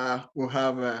will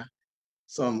have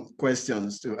some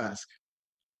questions to ask.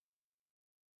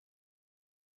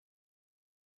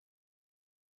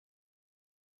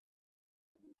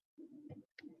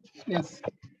 Yes.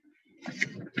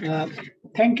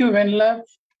 Thank you, Venla,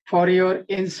 for your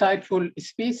insightful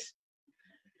speech.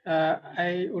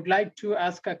 I would like to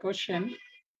ask a question.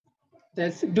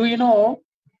 Do you know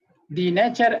the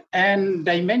nature and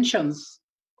dimensions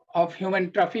of human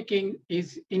trafficking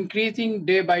is increasing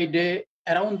day by day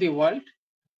around the world?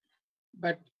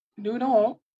 But do you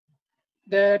know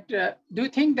that, do you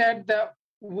think that the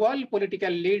world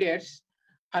political leaders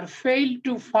are failed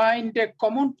to find a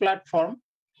common platform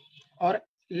or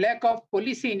lack of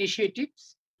policy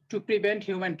initiatives to prevent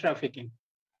human trafficking?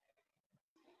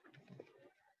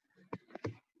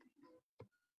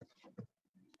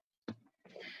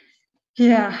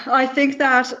 Yeah, I think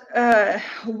that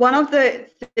one of the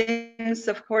things,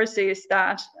 of course, is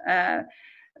that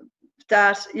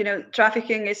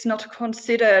trafficking is not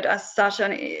considered as such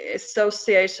a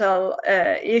societal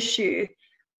issue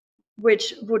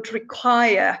which would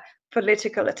require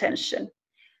political attention.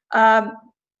 And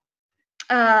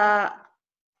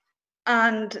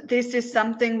this is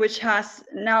something which has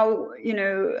now,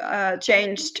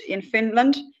 changed in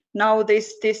Finland. Now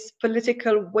this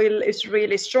political will is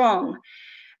really strong.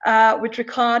 With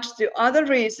regard to other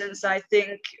reasons, I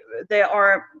think there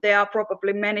are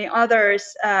probably many others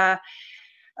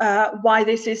why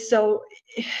this is so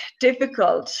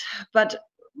difficult. But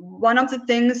one of the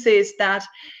things is that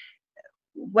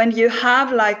when you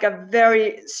have like a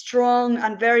very strong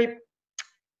and very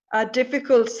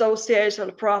difficult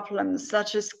societal problems,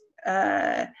 such as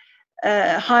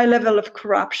high level of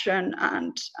corruption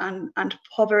and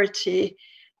poverty,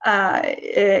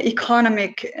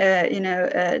 economic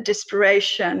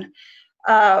desperation.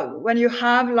 When you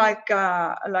have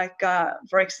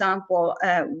for example,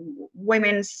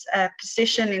 women's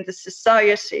position in the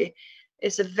society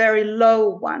is a very low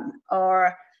one,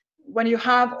 or when you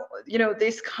have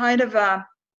this kind of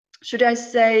should I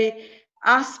say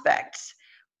aspects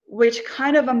which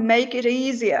kind of make it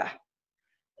easier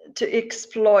to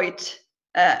exploit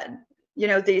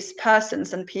these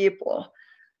persons and people,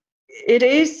 it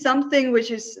is something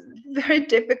which is very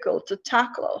difficult to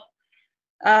tackle.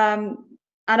 And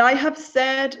I have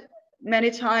said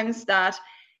many times that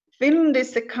Finland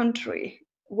is a country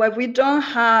where we don't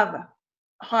have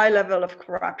high level of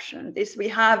corruption. We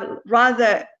have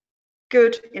rather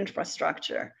good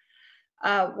infrastructure.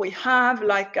 We have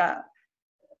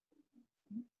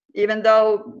even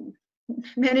though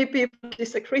many people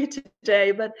disagree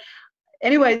today, but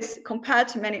anyways, compared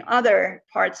to many other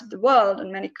parts of the world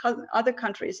and many other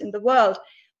countries in the world,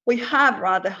 we have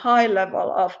rather high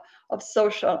level of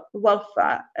social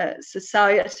welfare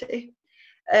society.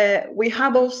 We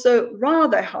have also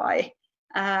rather high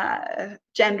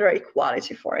gender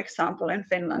equality, for example, in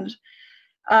Finland.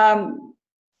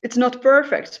 It's not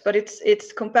perfect, but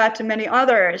it's compared to many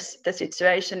others, the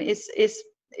situation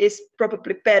is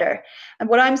probably better. And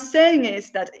what I'm saying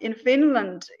is that in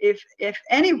Finland, if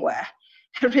anywhere,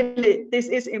 really this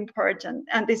is important,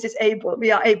 and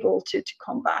we are able to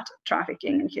combat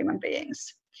trafficking in human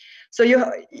beings.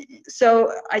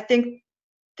 So I think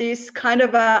these kind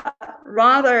of a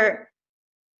rather,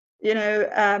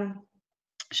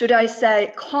 should I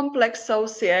say, complex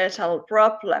societal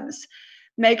problems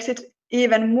makes it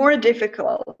even more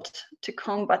difficult to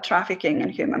combat trafficking in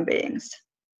human beings.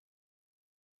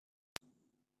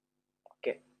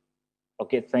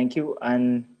 Okay, thank you.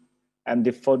 And I'm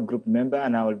the fourth group member,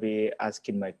 and I will be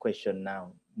asking my question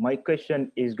now. My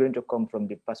question is going to come from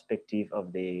the perspective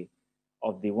of the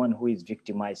one who is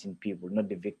victimizing people, not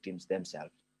the victims themselves.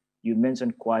 You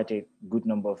mentioned quite a good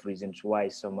number of reasons why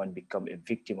someone become a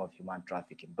victim of human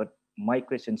trafficking. But my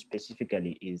question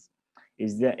specifically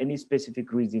is there any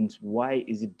specific reasons why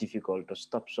is it difficult to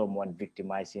stop someone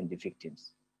victimizing the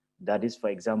victims? That is, for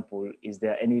example, is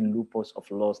there any loopholes of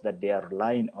laws that they are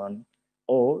relying on,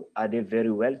 or are they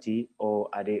very wealthy, or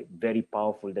are they very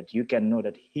powerful that you can know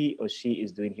that he or she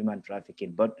is doing human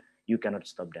trafficking, but you cannot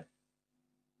stop them?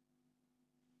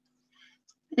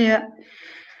 Yeah,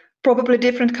 probably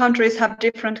different countries have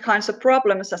different kinds of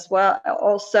problems as well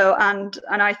also, and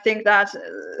I think that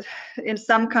in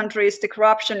some countries the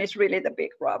corruption is really the big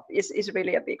is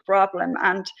really a big problem,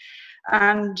 and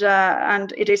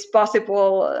it is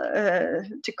possible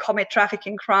to commit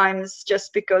trafficking crimes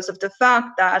just because of the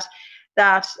fact that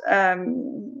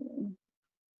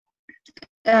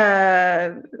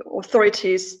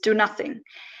authorities do nothing.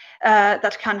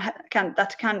 That can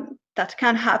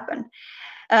happen.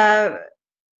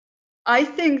 I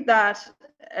think that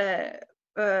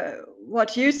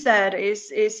what you said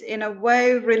is in a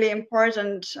way really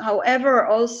important, however,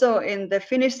 also in the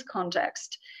Finnish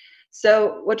context.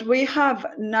 So what we have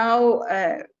now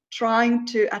trying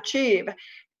to achieve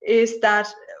is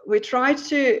that we try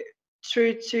to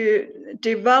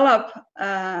develop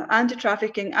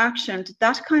anti-trafficking action to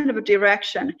that kind of a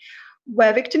direction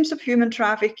where victims of human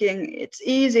trafficking, it's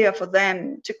easier for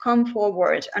them to come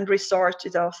forward and resort to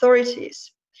the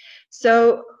authorities.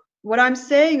 So what I'm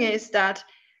saying is that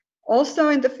also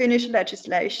in the Finnish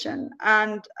legislation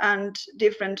and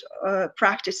different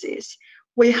practices,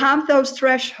 we have those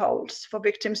thresholds for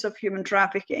victims of human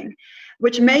trafficking,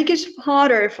 which make it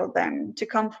harder for them to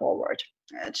come forward.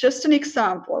 Just an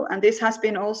example, and this has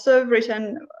been also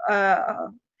written,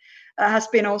 has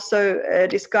been also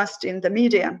discussed in the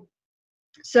media.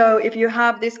 So if you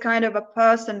have this kind of a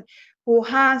person who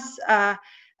has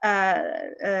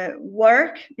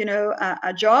work,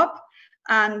 a job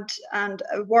and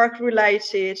a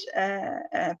work-related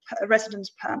residence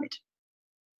permit,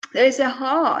 there is a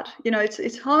hard,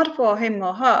 it's hard for him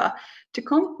or her to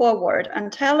come forward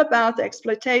and tell about the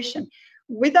exploitation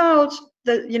without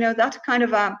the, that kind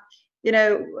of a,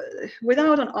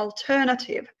 without an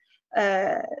alternative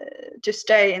to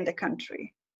stay in the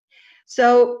country.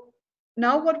 So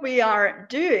now what we are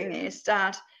doing is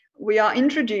that we are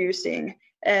introducing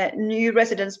new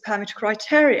residence permit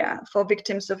criteria for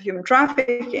victims of human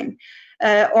trafficking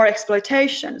or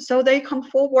exploitation. So they come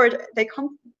forward,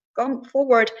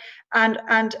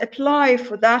 and apply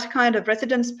for that kind of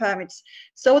residence permits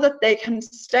so that they can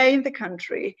stay in the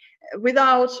country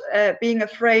without being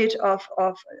afraid of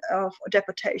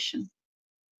deportation.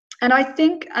 And I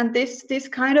think, and this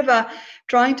kind of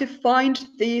trying to find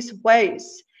these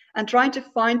ways and trying to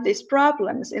find these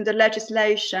problems in the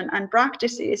legislation and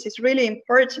practices is really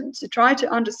important, to try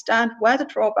to understand where the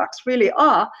drawbacks really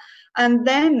are, and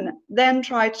then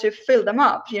try to fill them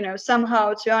up,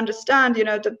 somehow to understand,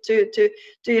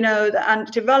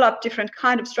 and develop different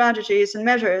kind of strategies and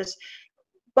measures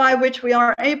by which we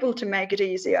are able to make it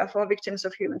easier for victims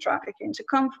of human trafficking to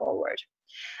come forward.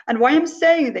 And why I'm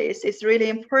saying this is really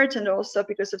important also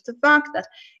because of the fact that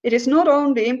it is not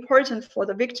only important for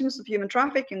the victims of human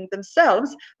trafficking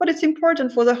themselves, but it's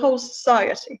important for the whole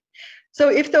society. So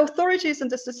if the authorities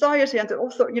and the society and the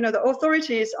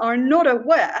authorities are not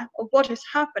aware of what is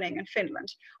happening in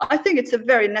Finland, I think it's a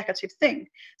very negative thing.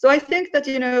 So I think that,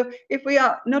 if we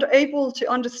are not able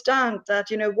to understand that,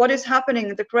 what is happening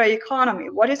in the grey economy,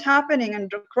 what is happening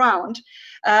underground,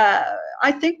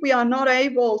 I think we are not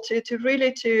able to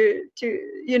really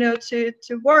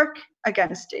to work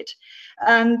against it.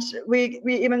 And we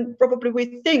even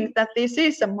probably think that this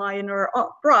is a minor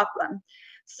problem.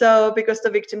 So because the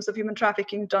victims of human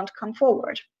trafficking don't come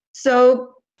forward.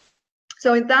 So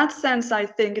in that sense, I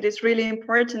think it is really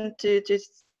important to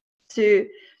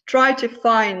try to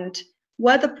find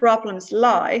where the problems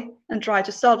lie and try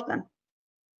to solve them.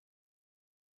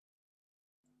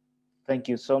 Thank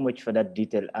you so much for that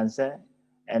detailed answer.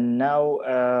 And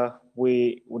now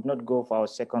we would not go for our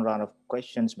second round of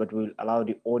questions, but we'll allow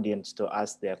the audience to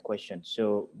ask their questions.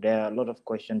 So there are a lot of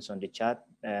questions on the chat,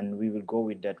 and we will go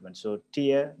with that one. So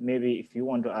Tia, maybe if you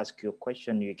want to ask your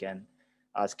question, you can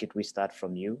ask it, we start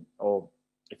from you, or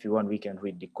if you want, we can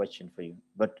read the question for you.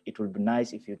 But it would be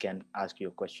nice if you can ask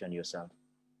your question yourself.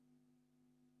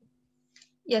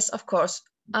 Yes, of course.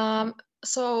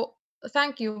 So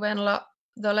thank you, Venla.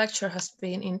 The lecture has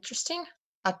been interesting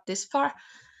at this far.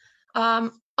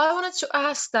 I wanted to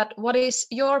ask that what is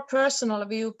your personal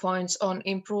viewpoints on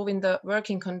improving the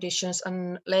working conditions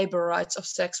and labor rights of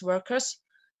sex workers?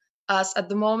 As at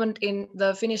the moment in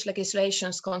the Finnish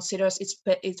legislation considers it's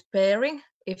pairing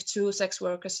if two sex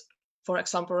workers, for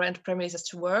example, rent premises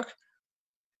to work,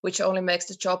 which only makes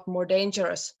the job more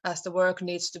dangerous as the work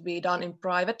needs to be done in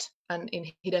private and in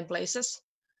hidden places.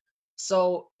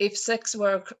 So if sex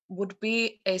work would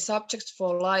be a subject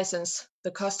for license,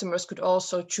 the customers could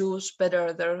also choose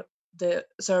better the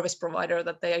service provider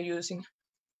that they are using.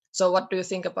 So what do you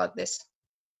think about this?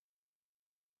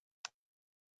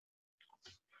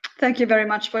 Thank you very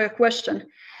much for your question.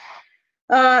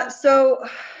 So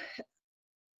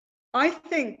I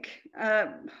think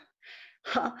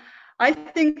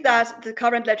that the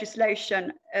current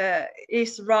legislation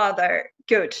is rather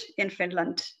good in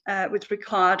Finland with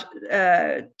regard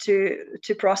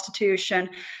to prostitution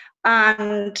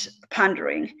and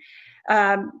pandering.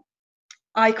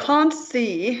 I can't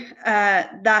see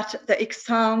that the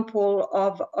example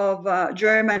of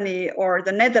Germany or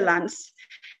the Netherlands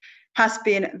has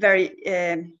been very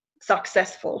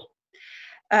successful.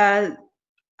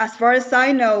 As far as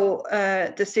I know,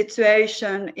 the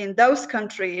situation in those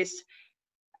countries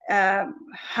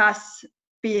has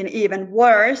been even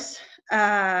worse,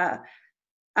 and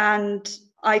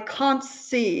I can't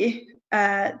see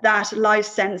that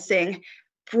licensing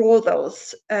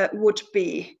brothels would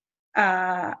be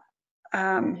a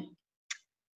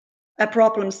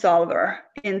problem solver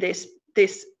in this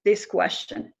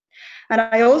question. And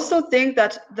I also think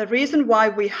that the reason why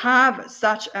we have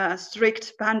such a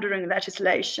strict pandering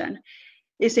legislation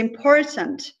is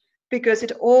important because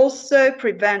it also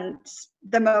prevents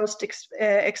the most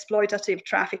exploitative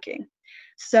trafficking.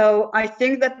 So I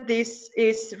think that this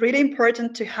is really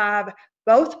important to have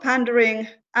both pandering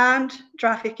and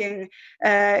trafficking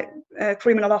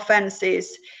criminal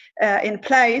offenses in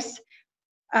place.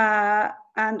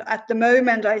 And at the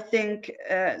moment, I think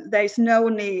there's no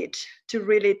need to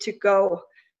really go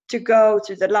to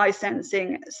the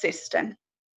licensing system.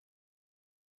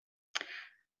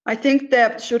 I think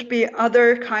there should be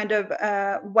other kind of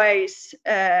ways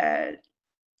to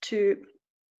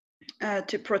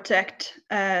protect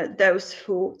those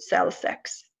who sell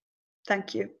sex.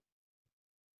 Thank you.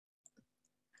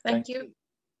 Thank you.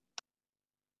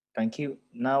 Thank you.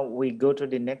 Now we go to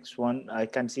the next one. I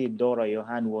can see Dora, your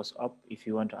hand was up. If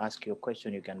you want to ask your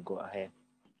question, you can go ahead.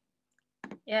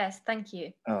 Yes, thank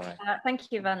you. All right.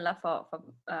 Thank you, Venla, for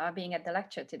being at the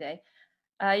lecture today.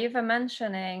 You were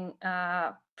mentioning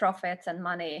profits and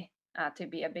money to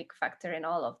be a big factor in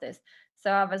all of this.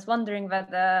 So I was wondering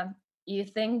whether you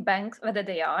think banks, whether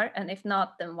they are, and if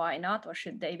not, then why not, or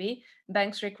should they be,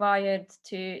 banks required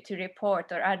to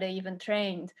report, or are they even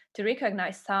trained to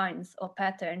recognize signs or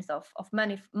patterns of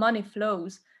money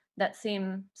flows that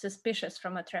seem suspicious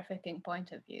from a trafficking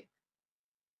point of view?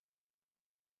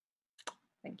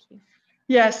 Thank you.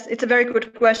 Yes, it's a very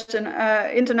good question.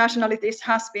 Internationally, this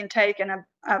has been taken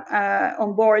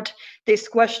on board, this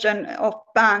question of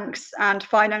banks and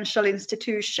financial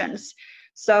institutions.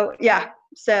 So yeah,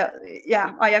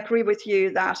 I agree with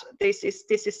you that this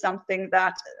is something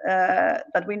that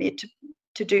that we need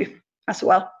to do as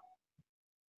well.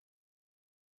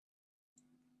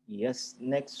 Yes,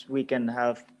 next we can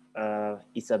have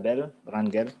Isabel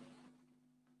Rangel.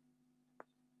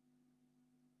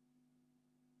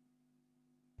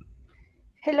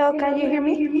 Hello, can you hear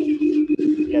me?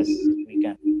 Yes, we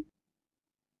can.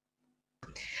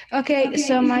 Okay,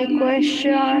 so my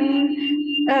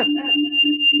question,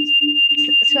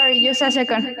 sorry, just a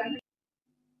second.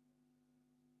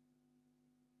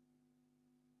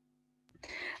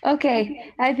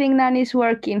 Okay, I think none is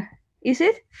working. Is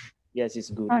it? Yes,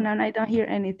 it's good. Oh, no, I don't hear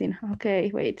anything.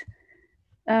 Okay, wait.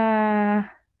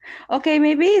 Okay,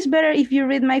 maybe it's better if you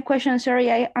read my question.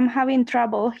 Sorry, I'm having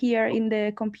trouble here in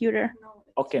the computer.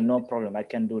 Okay, no problem. I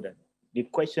can do that. The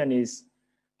question is,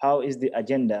 how is the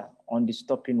agenda on the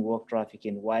stopping work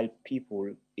trafficking while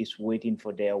people is waiting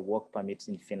for their work permits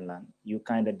in Finland? You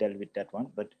kind of dealt with that one,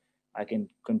 but I can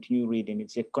continue reading.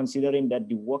 It's considering that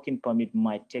the working permit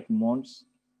might take months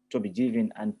to be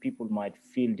given and people might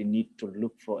feel the need to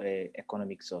look for an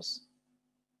economic source.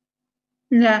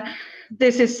 Yeah,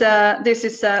 this is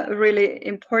a really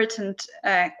important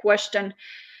question.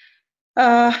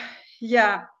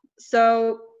 Yeah,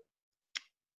 so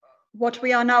what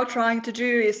we are now trying to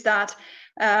do is that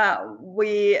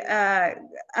we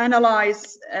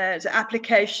analyze the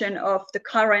application of the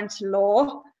current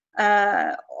law,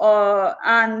 and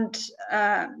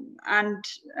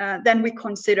then we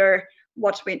consider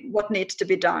what needs to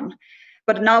be done.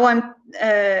 But now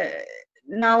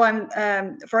I'm,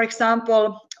 for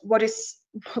example, what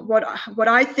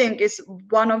I think is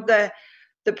one of the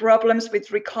problems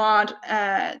with regard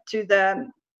to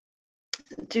the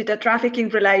trafficking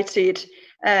related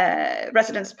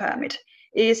residence permit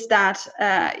is that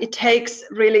it takes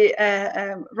really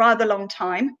a rather long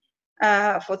time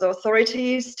for the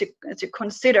authorities to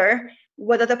consider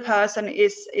whether the person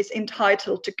is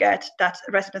entitled to get that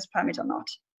residence permit or not.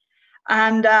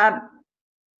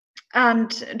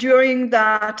 And during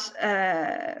that,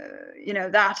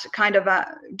 that kind of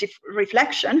a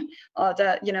reflection, or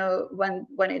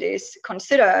when it is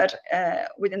considered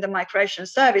within the migration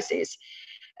services,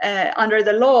 under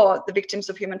the law, the victims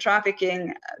of human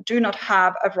trafficking do not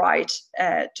have a right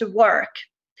to work.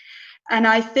 And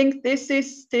I think this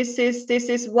is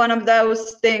one of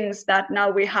those things that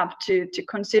now we have to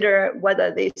consider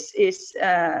whether this is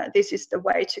the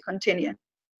way to continue.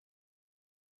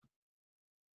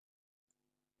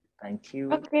 Thank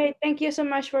you. Okay, thank you so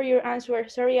much for your answer.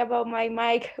 Sorry about my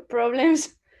mic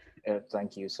problems.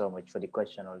 Thank you so much for the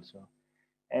question also.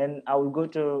 And I will go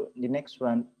to the next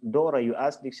one. Dora, you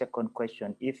asked the second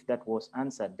question. If that was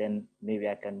answered, then maybe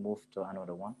I can move to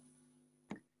another one.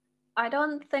 I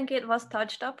don't think it was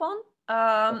touched upon.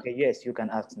 Okay, yes, you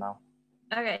can ask now.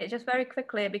 Okay, just very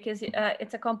quickly, because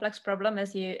it's a complex problem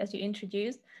as you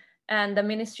introduced, and the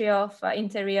Ministry of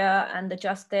Interior and the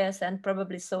Justice and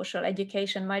probably social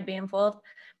education might be involved.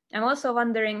 I'm also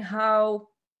wondering how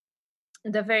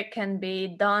the work can be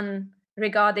done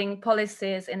regarding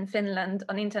policies in Finland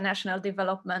on international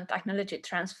development, technology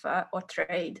transfer, or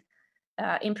trade,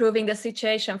 improving the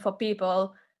situation for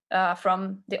people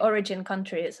from the origin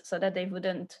countries so that they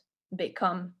wouldn't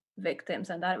become victims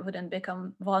and that wouldn't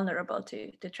become vulnerable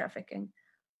to trafficking.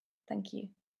 Thank you.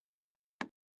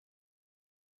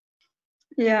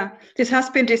 Yeah, this has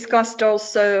been discussed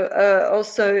also,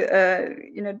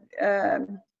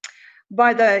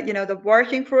 by the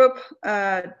working group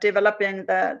developing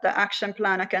the action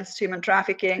plan against human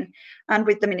trafficking, and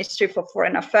with the Ministry for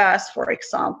Foreign Affairs, for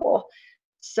example.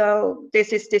 So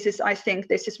this is I think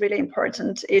this is really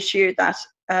important issue that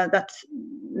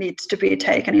needs to be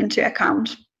taken into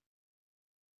account.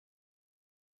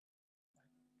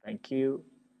 Thank you.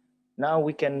 Now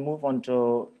we can move on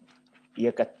to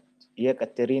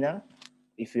Yekaterina.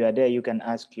 If you are there, you can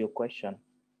ask your question.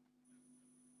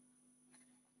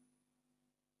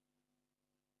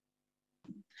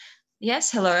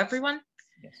 Yes, hello everyone.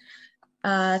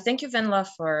 Yes. Thank you, Venla,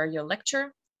 for your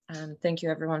lecture, and thank you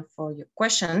everyone for your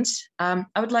questions. I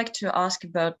would like to ask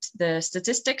about the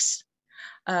statistics.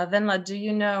 Venla, do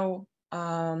you know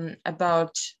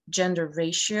about gender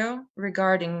ratio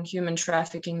regarding human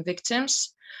trafficking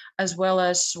victims, as well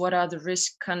as what are the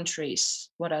risk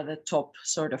countries? What are the top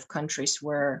sort of countries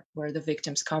where the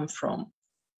victims come from?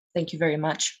 Thank you very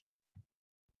much.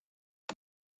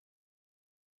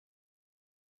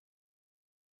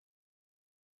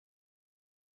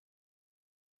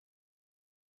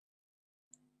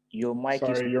 Your mic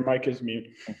Sorry, is... your mic is mute.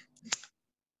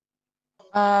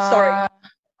 Sorry.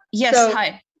 Yes, So,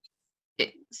 hi.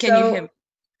 Can you hear me?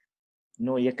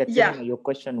 No, Yekaterina, your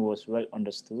question was well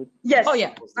understood. Yes, oh,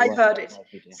 yeah. I heard it.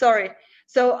 Sorry.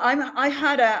 So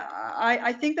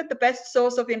I think that the best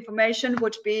source of information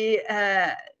would be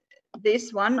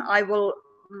this one. I will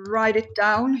write it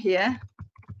down here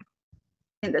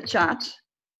in the chat.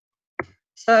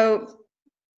 So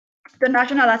the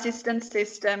National Assistance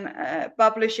System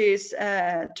publishes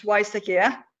twice a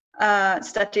year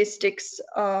statistics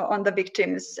on the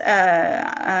victims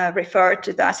referred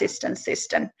to the assistance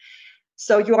system.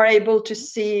 So you are able to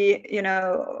see,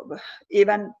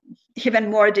 even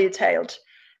more detailed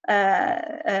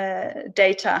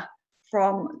data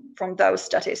from those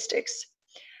statistics.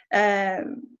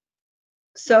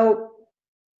 So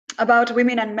about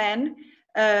women and men,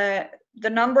 the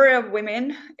number of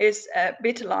women is a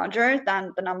bit larger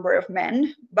than the number of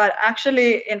men, but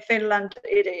actually in Finland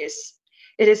it is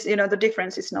the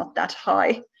difference is not that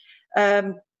high.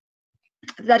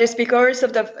 That is because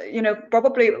of the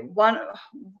probably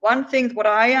one thing what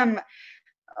I am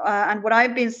and what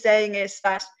I've been saying is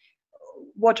that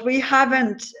what we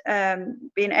haven't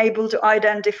been able to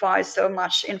identify so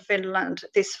much in Finland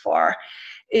this far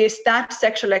is that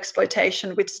sexual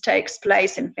exploitation which takes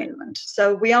place in Finland.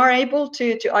 So we are able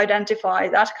to identify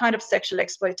that kind of sexual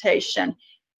exploitation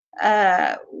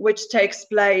which takes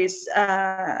place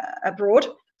abroad.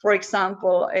 for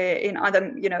example, in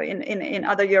other, in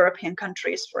other European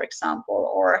countries, for example,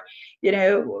 or,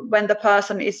 when the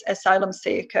person is asylum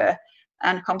seeker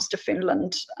and comes to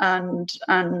Finland, and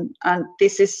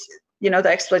this is,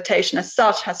 the exploitation as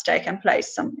such has taken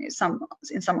place in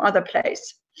some other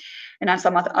place, in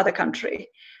some other country.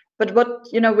 But what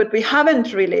we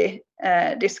haven't really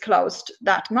disclosed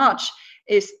that much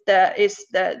is that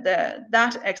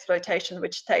exploitation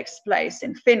which takes place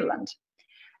in Finland,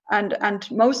 and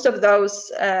most of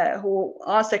those who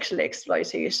are sexually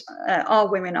exploited are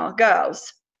women or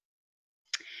girls,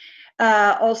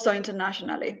 also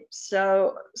internationally.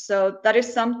 So that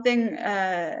is something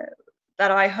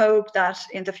that I hope that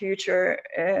in the future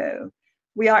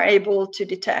we are able to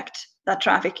detect that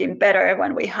trafficking better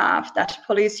when we have that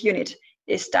police unit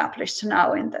established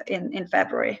now in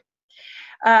February.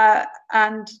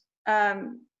 And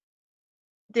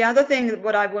the other thing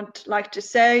what I would like to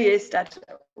say is that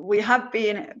we have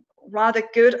been rather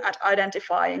good at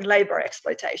identifying labor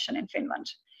exploitation in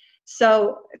Finland.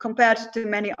 So compared to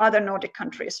many other Nordic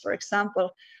countries, for example,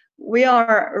 we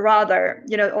are rather,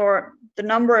 or the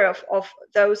number of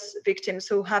those victims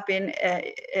who have been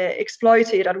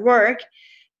exploited at work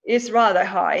is rather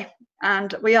high,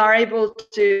 and we are able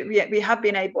to, we have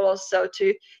been able also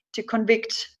to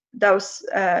convict those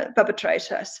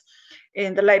perpetrators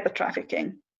in the labor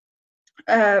trafficking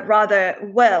rather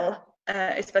well,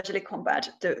 especially compared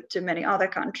to many other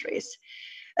countries.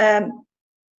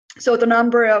 So the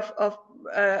number of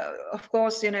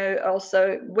course,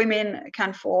 also women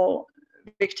can fall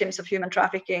victims of human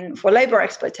trafficking for labor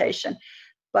exploitation.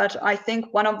 But I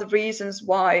think one of the reasons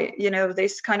why,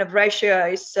 this kind of ratio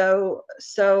is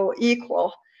so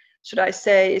equal, should I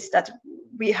say, is that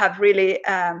we have really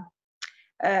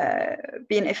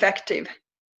been effective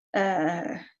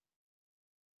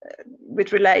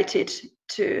with related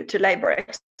to labor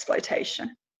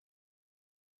exploitation.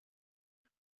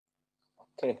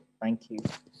 Okay, thank you.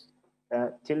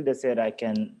 Tilda said I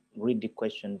can read the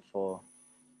question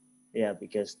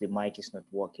because the mic is not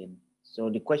working. So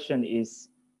the question is,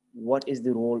 what is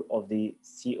the role of the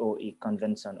COE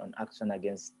Convention on Action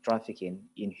Against Trafficking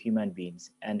in Human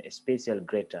Beings, and especially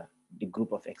Greta, the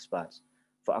group of experts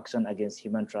for action against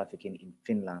human trafficking in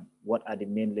Finland? What are the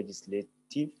main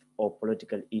legislative or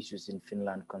political issues in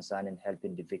Finland concerning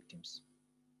helping the victims?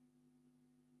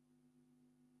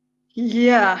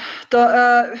 Yeah,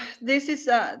 this is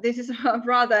a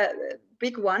rather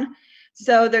big one.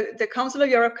 So the Council of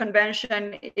Europe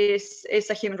Convention is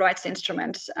a human rights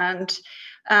instrument, and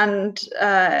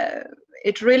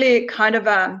it really kind of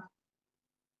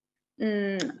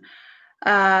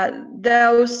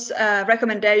those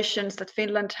recommendations that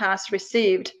Finland has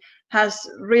received has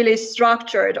really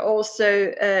structured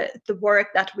also the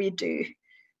work that we do.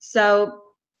 So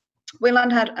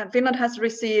Finland has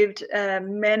received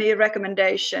many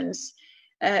recommendations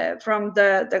from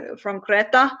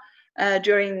Greta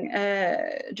during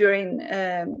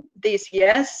these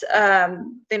years.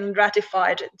 Finland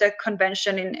ratified the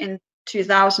convention in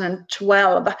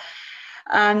 2012,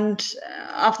 and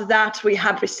after that we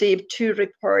have received 2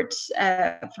 reports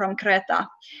from Greta.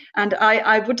 And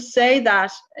I would say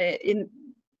that in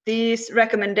these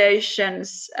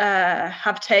recommendations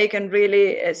have taken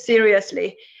really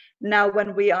seriously now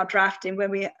when we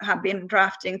have been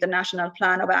drafting the National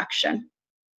Plan of Action.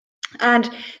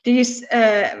 And these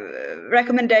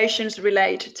recommendations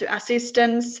relate to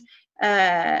assistance,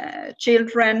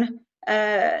 children,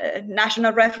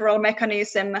 national referral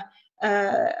mechanism,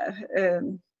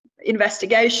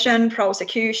 investigation,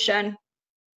 prosecution,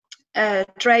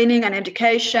 training and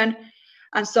education,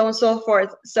 and so on and so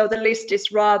forth. So the list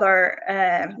is rather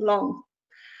long.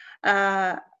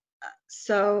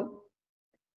 So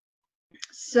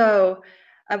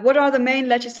what are the main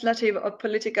legislative or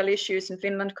political issues in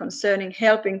Finland concerning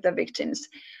helping the victims?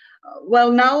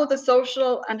 Well, now the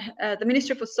social and the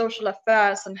Ministry for Social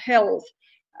Affairs and Health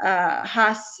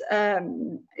has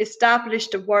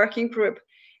established a working group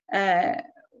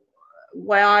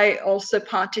where I also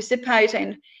participate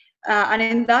in. And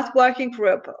in that working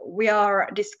group, we are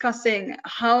discussing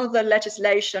how the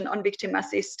legislation on victim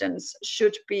assistance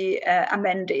should be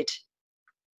amended.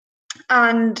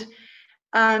 And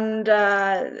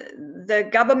the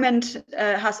government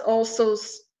has also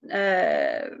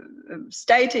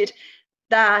stated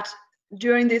that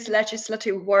during this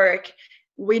legislative work,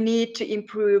 we need to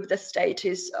improve the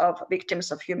status of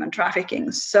victims of human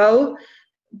trafficking so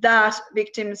that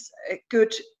victims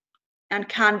could and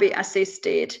can be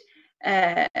assisted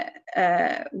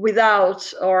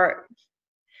without, or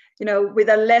with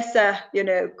a lesser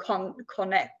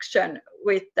connection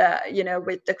with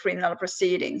the criminal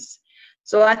proceedings.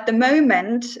 So at the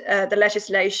moment, the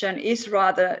legislation is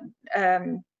rather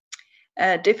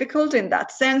difficult in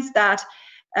that sense that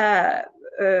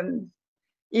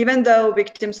even though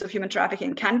victims of human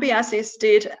trafficking can be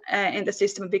assisted in the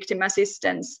system of victim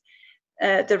assistance,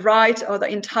 the right or the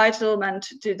entitlement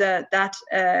to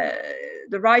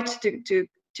the right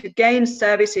to gain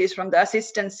services from the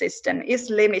assistance system is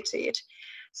limited.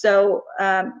 So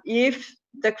if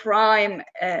the crime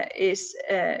is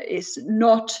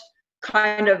not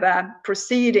kind of a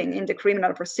proceeding in the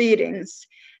criminal proceedings,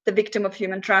 the victim of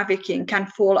human trafficking can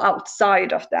fall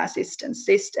outside of the assistance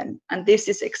system. And this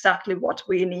is exactly what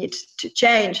we need to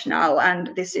change now.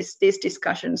 And these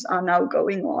discussions are now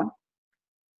going on.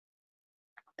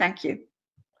 Thank you.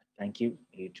 Thank you,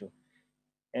 you too.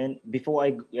 And before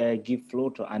I give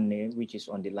floor to Anne, which is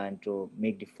on the line, to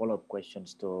make the follow-up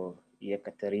questions to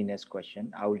Ekaterina's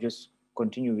question, I will just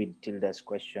continue with Tilda's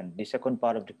question. The second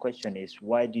part of the question is,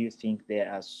 why do you think there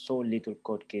are so little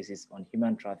court cases on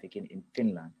human trafficking in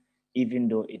Finland, even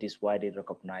though it is widely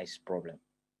recognized problem?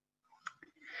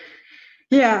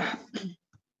 Yeah.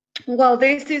 Well,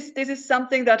 this is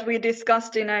something that we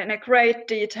discussed in a great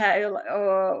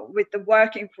detail with the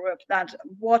working group, that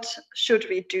what should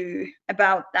we do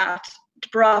about that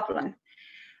problem.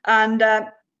 And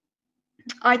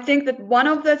I think that one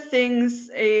of the things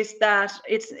is that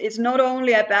it's not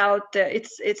only about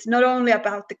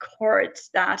the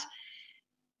courts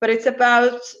but it's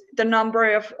about the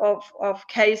number of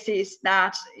cases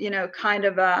that kind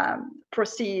of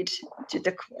proceed to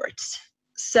the courts.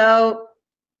 So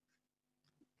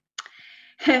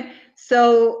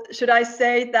should I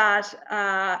say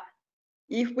that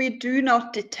if we do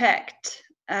not detect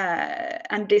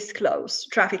and disclose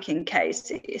trafficking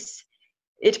cases,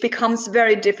 it becomes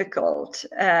very difficult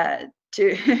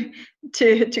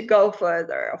to go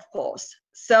further, of course.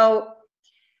 So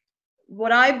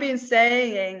what I've been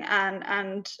saying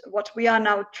and what we are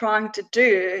now trying to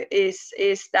do is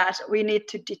that we need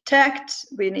to detect,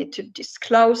 we need to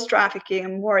disclose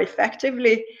trafficking more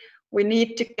effectively. We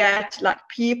need to get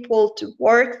people to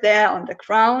work there on the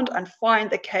ground and find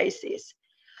the cases.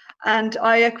 And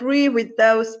I agree with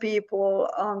those people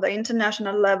on the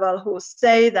international level who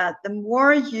say that the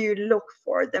more you look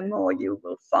for, the more you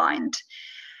will find.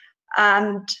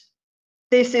 And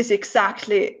this is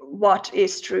exactly what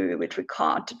is true with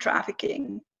regard to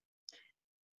trafficking.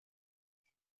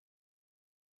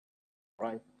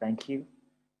 Right, thank you.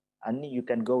 Annie, you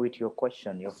can go with your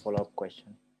question, your follow-up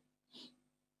question.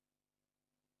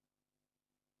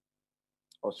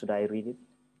 Or should I read it?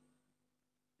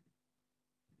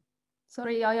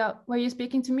 Sorry, were you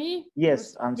speaking to me?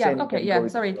 Yes, I'm saying. Okay, yeah,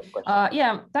 sorry.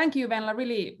 Yeah, thank you, Venla.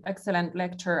 Really excellent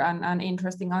lecture and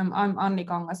interesting. I'm Anni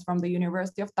Kangas from the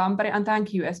University of Tampere, and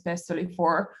thank you especially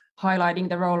for highlighting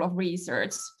the role of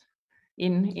research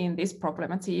in this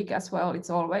problematic as well. It's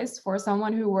always, for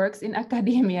someone who works in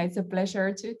academia, it's a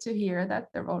pleasure to hear that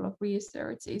the role of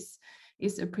research is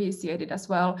appreciated as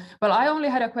well. Well, I only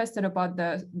had a question about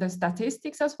the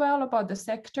statistics as well, about the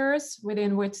sectors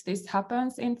within which this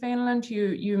happens in Finland.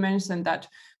 You mentioned that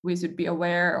we should be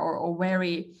aware or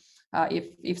wary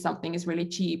if something is really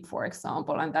cheap, for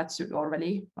example, and that should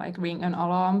already ring an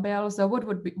alarm bell. So what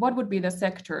would be the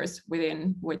sectors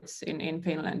within which in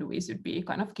Finland we should be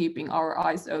kind of keeping our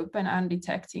eyes open and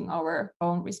detecting our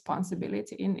own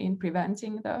responsibility in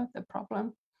preventing the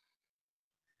problem?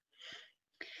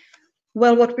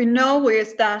 Well, what we know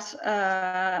is that,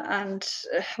 and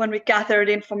when we gathered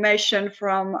information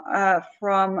from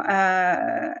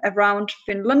around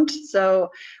Finland,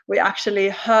 so we actually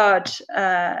heard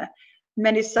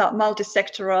many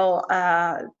multi-sectoral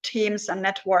teams and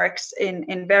networks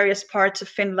in various parts of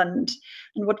Finland.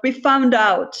 And what we found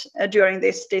out during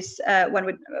this when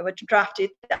we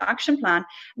drafted the action plan,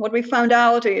 what we found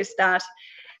out is that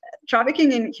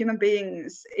trafficking in human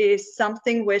beings is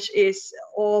something which is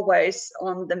always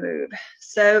on the move.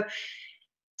 So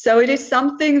it is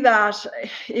something that,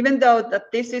 even though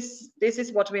that this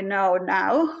is what we know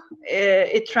now,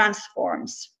 it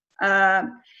transforms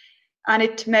and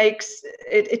it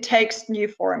takes new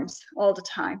forms all the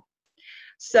time.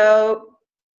 So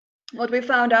what we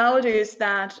found out is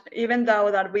that even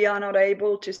though that we are not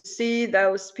able to see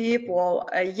those people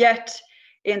yet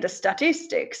in the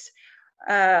statistics,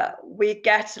 we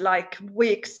get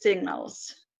weak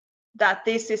signals that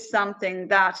this is something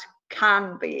that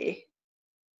can be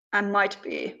and might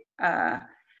be a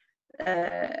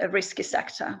risky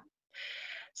sector.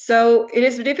 So it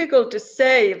is difficult to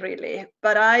say, really,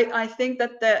 but I think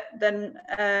that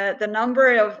the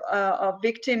number of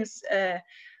victims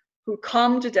who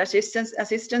come to the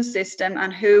assistance system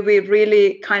and who we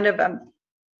really kind of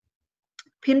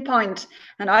pinpoint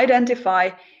and identify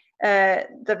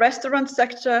the restaurant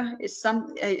sector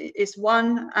is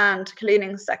one, and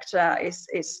cleaning sector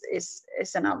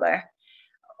is another,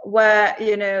 where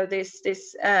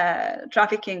this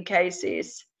trafficking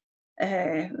cases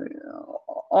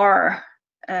are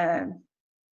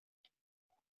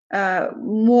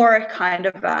more kind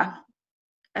of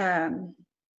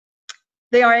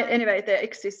there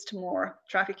exist more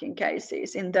trafficking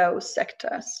cases in those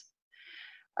sectors,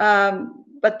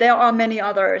 but there are many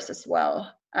others as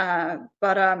well.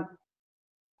 But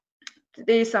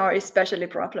these are especially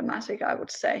problematic, I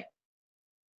would say.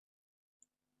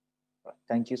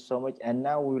 Thank you so much. And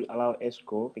now we will allow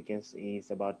Esko, because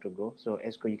he's about to go. So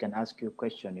Esko, you can ask your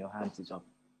question. Your hand is up.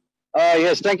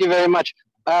 Yes, thank you very much.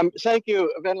 Thank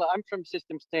you, Venla. I'm from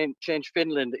Systems Change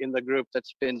Finland, in the group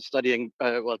that's been studying,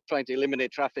 trying to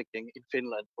eliminate trafficking in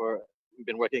Finland we've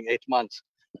been working 8 months.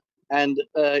 And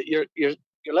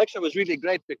your lecture was really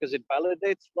great because it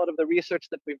validates a lot of the research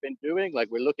that we've been doing, like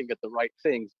we're looking at the right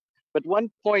things. But one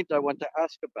point I want to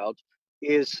ask about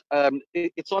is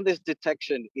it's on this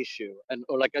detection issue,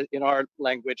 or like in our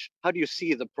language, how do you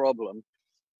see the problem?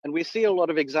 And we see a lot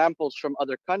of examples from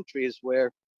other countries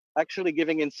where actually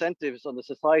giving incentives on the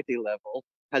society level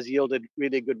has yielded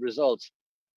really good results.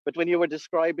 But when you were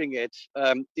describing it,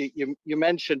 you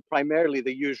mentioned primarily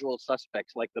the usual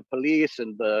suspects, like the police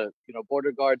and the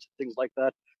border guards, things like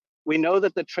that. We know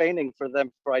that the training for them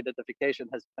for identification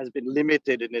has been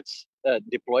limited in its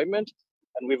deployment.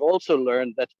 And we've also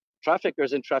learned that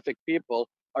traffickers and trafficked people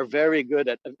are very good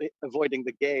at avoiding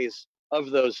the gaze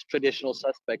of those traditional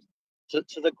suspects.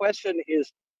 So the question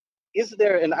is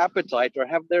there an appetite, or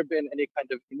have there been any kind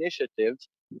of initiatives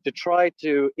to try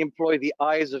to employ the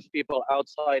eyes of people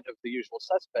outside of the usual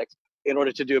suspects in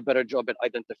order to do a better job at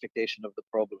identification of the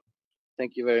problem?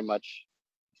 Thank you very much.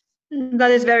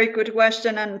 That is a very good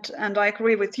question, and I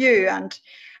agree with you. And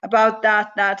about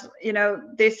that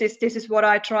this is what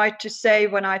I tried to say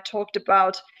when I talked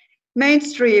about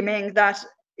mainstreaming, that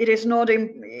it's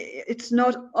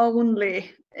not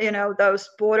only those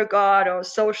border guard or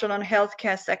social and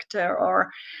healthcare sector or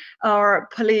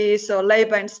police or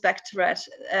labor inspectorate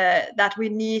that we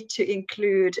need to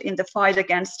include in the fight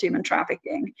against human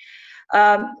trafficking.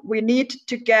 We need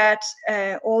to get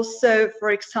also, for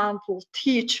example,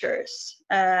 teachers,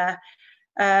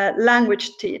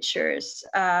 language teachers.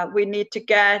 We need to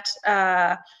get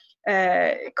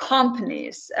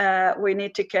companies. We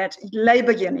need to get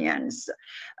labor unions.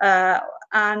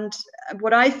 And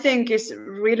what I think is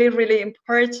really, really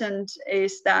important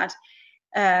is that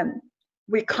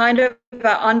we kind of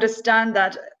understand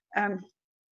that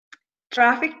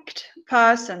trafficked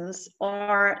persons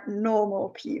are normal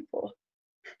people.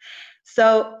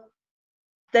 So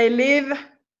they live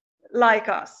like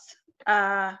us.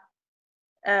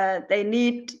 They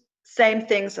need same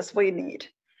things as we need.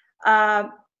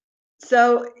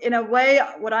 So in a way,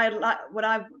 what I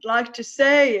would like to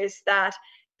say is that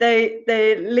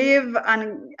they live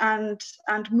and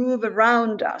move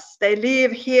around us. They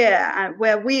live here and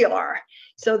where we are.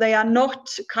 So they are not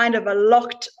kind of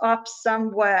locked up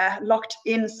somewhere, locked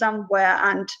in somewhere,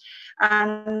 and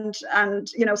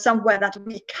somewhere that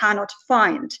we cannot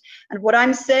find. And what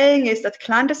I'm saying is that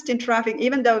clandestine trafficking,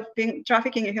 even though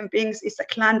trafficking in human beings is a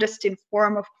clandestine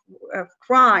form of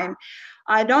crime,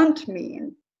 I don't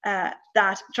mean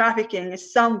that trafficking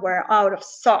is somewhere out of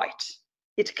sight.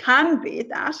 It can be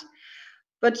that,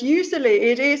 but usually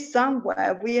it is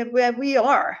somewhere where we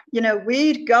are.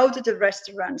 We go to the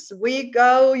restaurants, we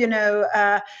go,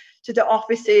 to the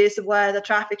offices where the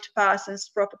trafficked persons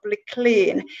probably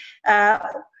clean.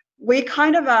 We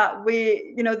kind of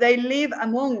they live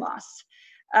among us.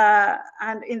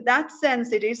 And in that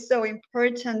sense, it is so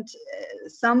important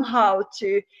somehow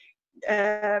to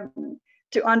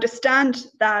understand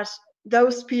that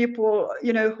those people,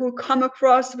 who come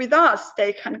across with us,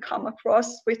 they can come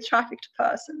across with trafficked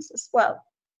persons as well.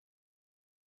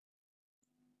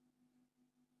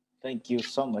 Thank you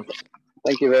so much.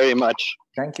 Thank you very much.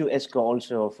 Thank you, Esko,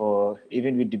 also for,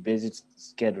 even with the busy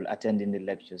schedule, attending the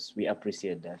lectures. We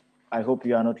appreciate that. I hope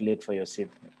you are not late for your seat.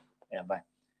 Yeah, bye.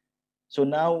 So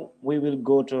now we will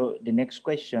go to the next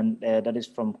question. That is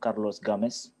from Carlos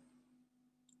Gomez.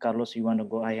 Carlos, you want to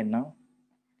go ahead now?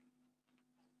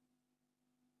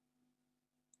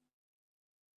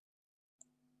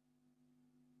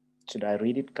 Should I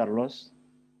read it, Carlos?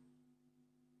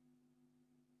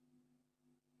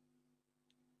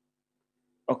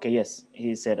 Okay, yes,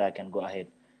 he said I can go ahead.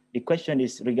 The question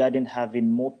is regarding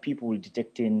having more people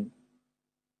detecting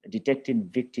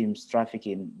victims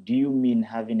trafficking. Do you mean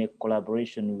having a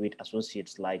collaboration with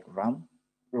associates like PAM,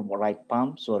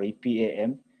 PAM,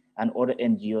 and other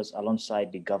NGOs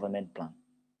alongside the government plan?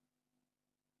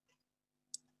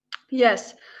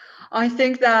 Yes, I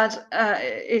think that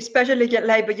especially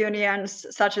labor unions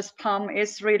such as PAM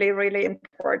is really, really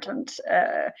important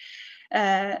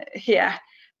here.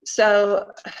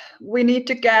 So we need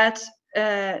to get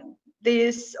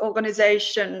these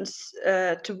organizations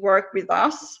to work with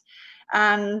us.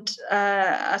 And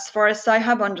as far as I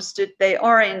have understood, they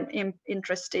are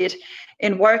interested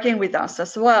in working with us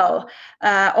as well.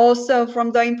 Also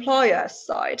from the employer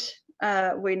side,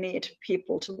 we need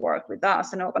people to work with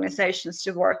us and organizations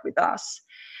to work with us.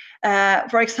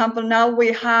 For example, now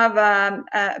we have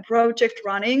a project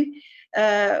running,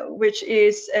 which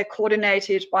is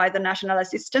coordinated by the National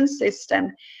Assistance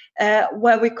System,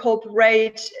 where we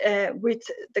cooperate with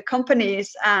the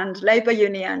companies and labor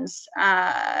unions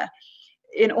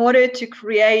in order to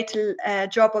create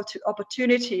job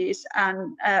opportunities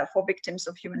and for victims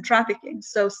of human trafficking,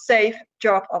 so safe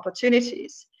job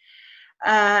opportunities.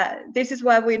 This is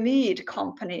where we need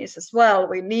companies as well.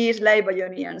 We need labor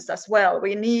unions as well.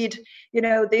 We need,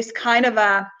 this kind of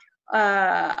a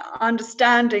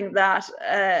understanding that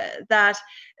that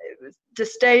the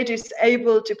state is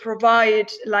able to provide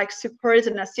like support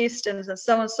and assistance and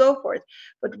so on and so forth.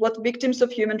 But what victims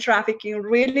of human trafficking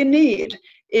really need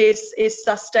is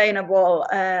sustainable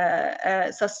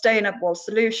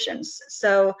solutions.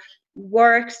 So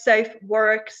work,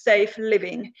 safe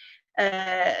living,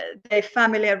 their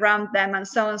family around them, and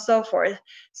so on and so forth.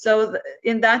 So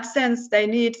in that sense, they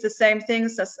need the same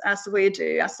things as we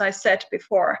do, as I said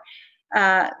before.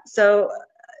 So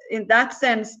in that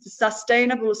sense, the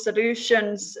sustainable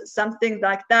solutions, something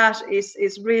like that,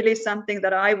 is really something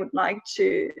that I would like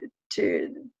to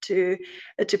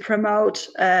promote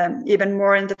even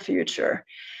more in the future.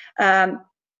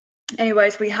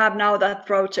 Anyways, we have now that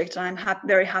project, and I'm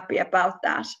very happy about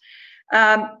that.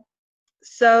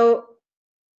 So,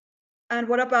 and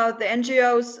what about the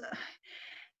NGOs?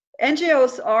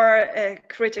 NGOs are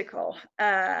critical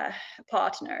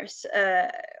partners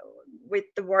with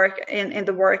the work in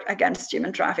the work against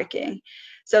human trafficking.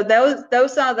 So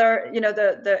those are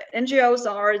the NGOs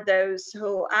are those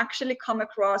who actually come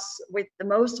across with the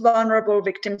most vulnerable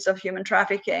victims of human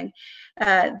trafficking.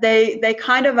 They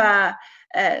kind of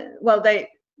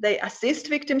they assist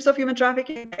victims of human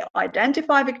trafficking, they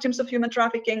identify victims of human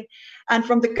trafficking, and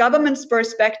from the government's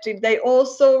perspective, they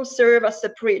also serve as a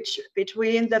bridge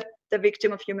between the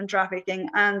victim of human trafficking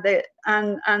and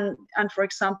for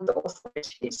example the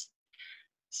authorities.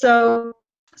 So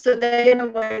they, in a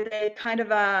way, they kind of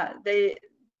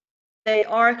they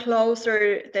are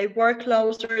closer, they work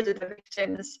closer to the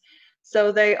victims.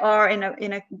 So they are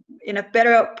in a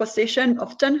better position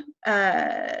often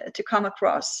to come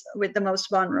across with the most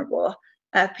vulnerable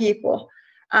people.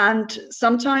 And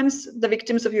sometimes the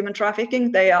victims of human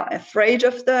trafficking, they are afraid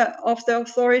of the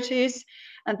authorities,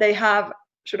 and they have,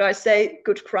 should I say,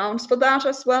 good grounds for that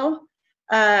as well.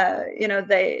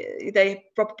 They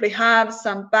probably have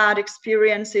some bad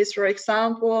experiences, for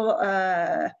example,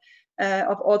 of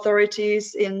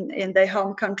authorities in their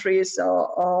home countries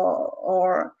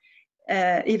or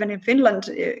even in Finland.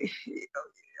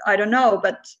 I don't know,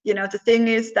 but the thing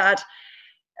is that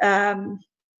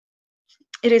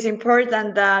it is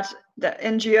important that the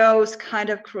NGOs kind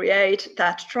of create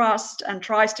that trust and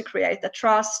tries to create the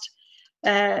trust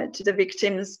to the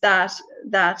victims that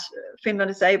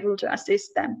Finland is able to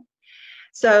assist them.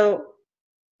 So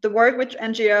the work with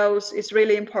NGOs is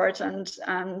really important,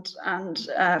 and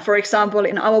for example,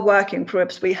 in our working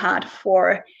groups, we had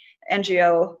 4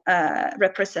 NGO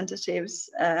representatives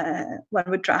when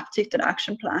we drafted the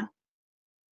action plan.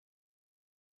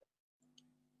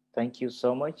 Thank you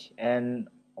so much. And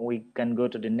we can go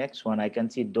to the next one. I can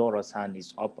see Dora's hand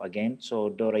is up again. So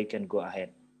Dora, you can go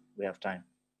ahead. We have time.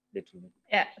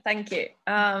 Yeah, thank you.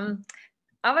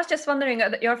 I was just wondering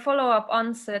your follow-up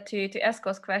answer to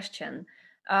Esko's question.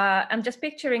 I'm just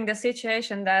picturing the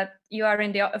situation that you are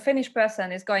a Finnish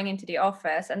person is going into the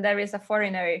office and there is a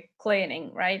foreigner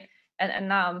cleaning, right? And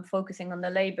now I'm focusing on the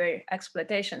labor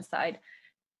exploitation side.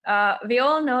 We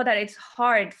all know that it's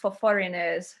hard for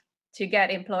foreigners to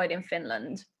get employed in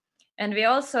Finland. And we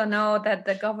also know that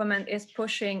the government is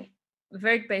pushing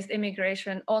work-based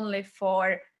immigration only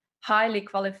for highly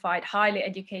qualified, highly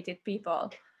educated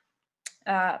people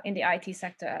in the IT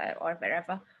sector or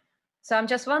wherever. So I'm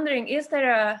just wondering, is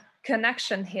there a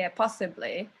connection here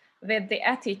possibly with the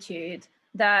attitude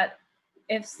that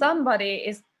if somebody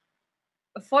is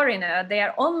a foreigner, they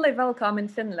are only welcome in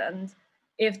Finland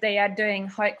if they are doing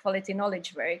high quality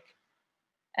knowledge work,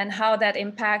 and how that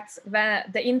impacts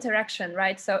the interaction,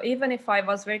 right? So even if I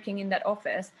was working in that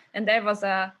office and there was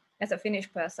a as a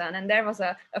Finnish person, and there was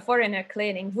a foreigner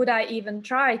cleaning, would I even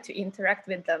try to interact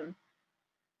with them?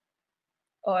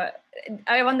 Or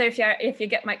I wonder if you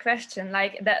get my question,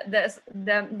 like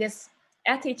this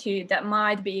attitude that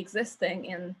might be existing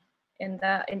in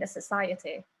the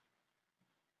society,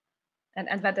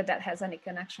 and whether that has any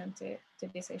connection to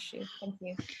this issue. Thank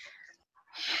you.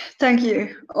 Thank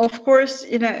you. Of course,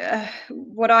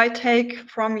 what I take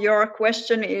from your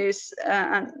question is,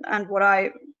 and what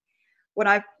I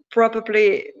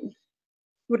probably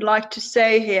would like to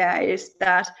say here is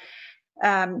that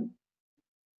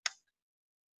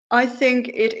I think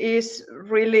it is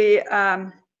really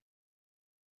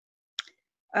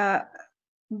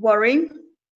worrying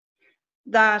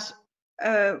that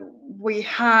we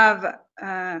have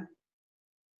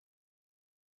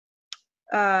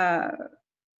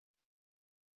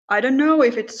I don't know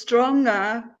if it's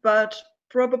stronger, but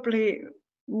probably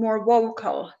more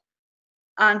vocal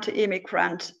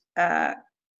anti-immigrant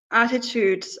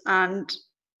attitudes and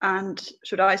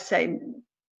should I say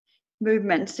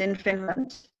movements in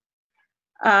Finland.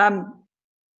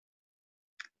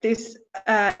 This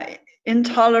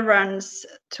intolerance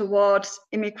towards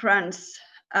immigrants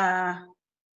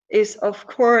is of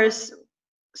course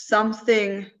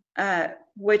something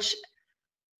which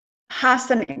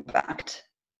has an impact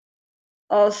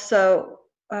also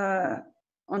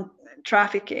on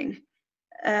trafficking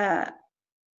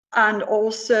and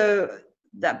also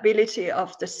the ability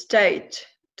of the state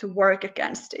to work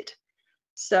against it.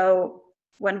 So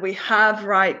when we have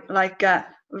like a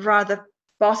rather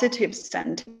positive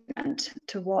sentiment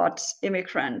towards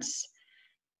immigrants,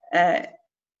 I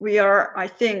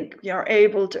think we are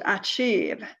able to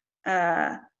achieve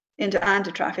in the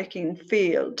anti-trafficking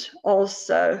field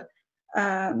also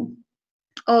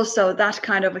that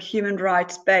kind of a human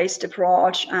rights-based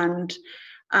approach and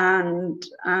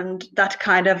that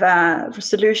kind of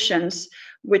solutions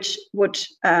which would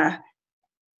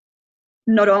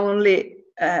not only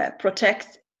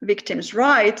protect victims'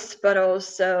 rights but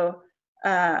also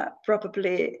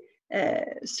probably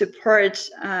support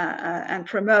and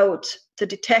promote the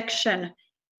detection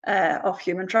of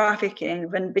human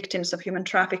trafficking when victims of human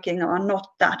trafficking are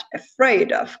not that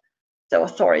afraid of the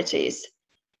authorities.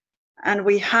 And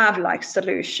we have like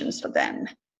solutions for them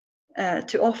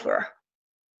to offer.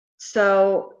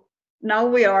 So now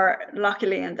we are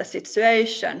luckily in the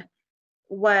situation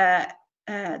where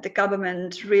the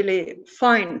government really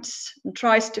finds and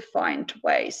tries to find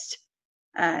ways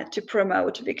to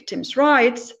promote victims'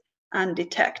 rights and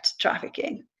detect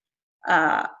trafficking.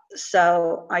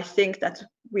 So I think that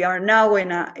we are now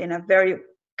in a very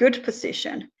good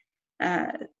position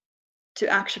to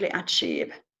actually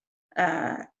achieve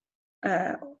a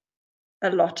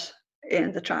lot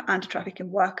in the anti-trafficking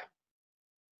work.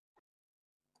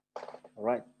 All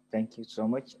right, thank you so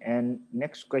much. And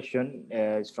next question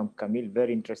is from Camille.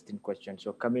 Very interesting question.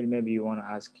 So Camille, maybe you want to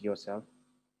ask yourself.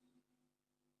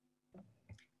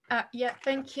 Yeah,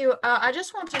 thank you. I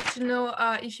just wanted to know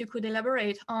if you could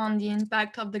elaborate on the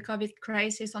impact of the COVID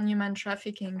crisis on human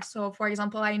trafficking. So, for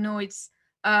example, I know it's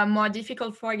more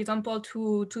difficult, for example,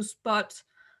 to spot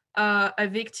a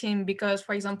victim because,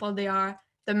 for example, they are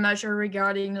the measure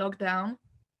regarding lockdown.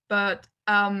 But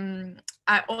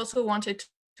I also wanted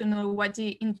to know what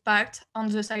the impact on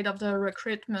the side of the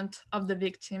recruitment of the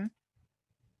victim.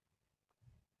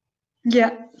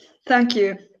 Yeah, thank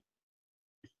you.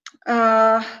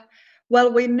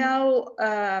 Well, we know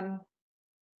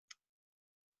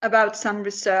about some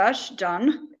research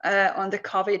done on the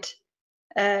COVID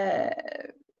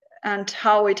and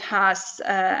how it has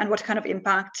and what kind of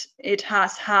impact it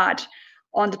has had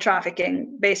on the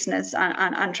trafficking business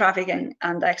and trafficking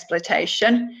and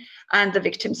exploitation and the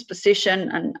victim's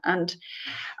position and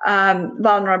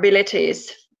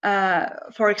vulnerabilities.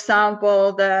 For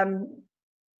example, the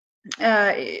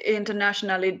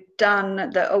internationally done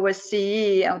the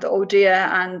OSCE or the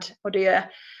ODIHR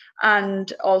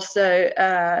and also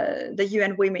the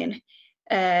UN Women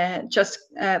just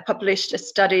published a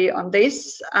study on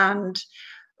this. And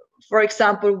for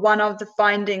example, one of the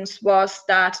findings was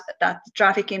that the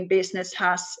trafficking business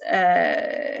has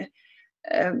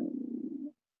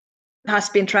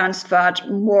been transferred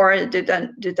more to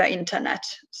the internet.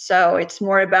 So it's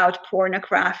more about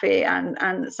pornography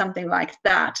and something like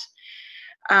that.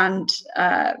 And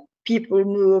people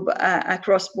move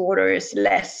across borders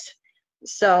less.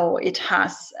 So it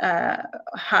has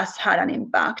had an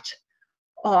impact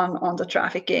on the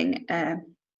trafficking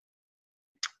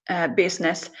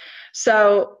business.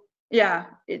 So yeah,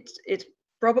 it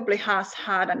probably has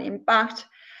had an impact,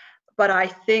 but I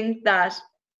think that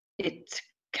it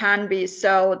can be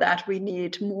so that we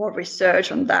need more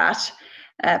research on that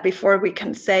before we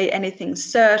can say anything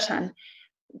certain.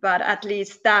 But at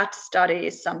least that study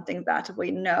is something that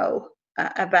we know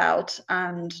about,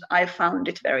 and I found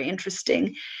it very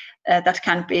interesting. That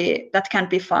can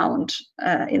be found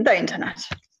in the internet.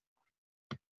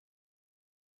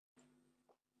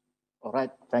 All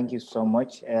right, thank you so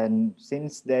much. And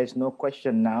since there's no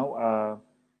question now,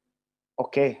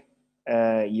 okay,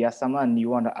 Yasaman, you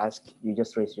want to ask? You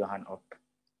just raise your hand up.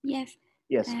 Yes.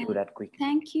 Yes, do that quick.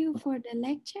 Thank you for the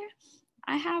lecture.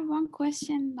 I have one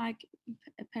question, like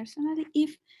personally,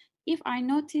 if I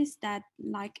notice that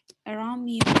like around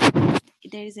me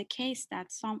there is a case that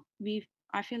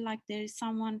I feel like there is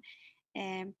someone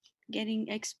getting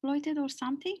exploited or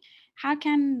something, how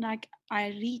can like I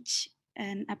reach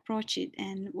and approach it,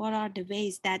 and what are the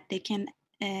ways that they can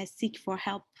seek for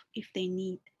help if they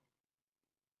need?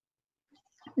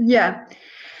 Yeah,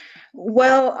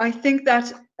 well, I think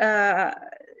that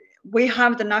we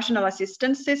have the national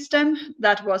assistance system.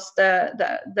 That was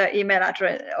the email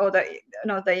address, or the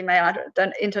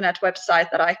internet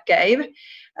website that I gave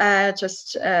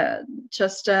just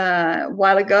a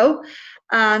while ago,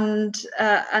 and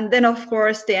then of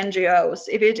course the NGOs.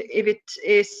 If it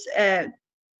is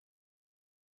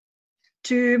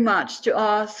too much to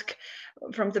ask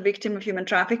from the victim of human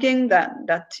trafficking,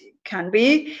 that can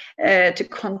be to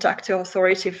contact the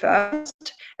authority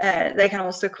first. They can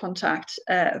also contact,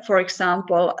 for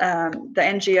example, the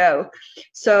NGO.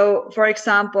 So, for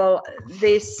example,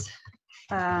 this,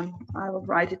 I will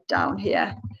write it down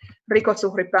here,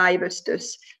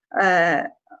 Rikosuhripäivystys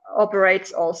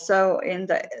operates also in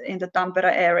the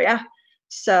Tampere area.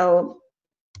 So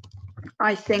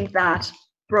I think that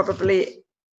probably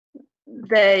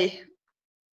they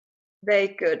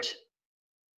could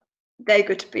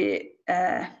be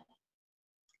a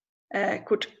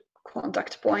good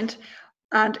contact point.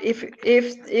 And if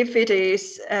it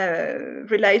is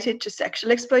related to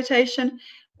sexual exploitation,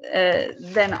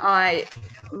 then I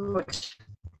would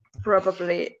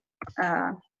probably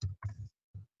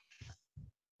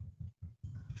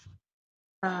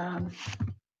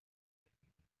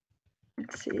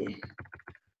let's see,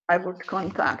 I would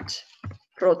contact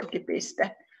Pro-tuki-piste,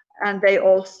 and they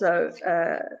also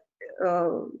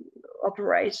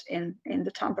operate in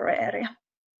the Tampere area.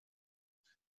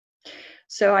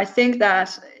 So I think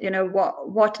that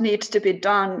what needs to be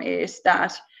done is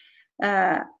that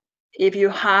if you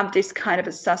have this kind of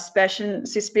a suspicion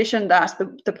that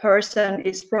the person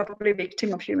is probably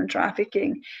victim of human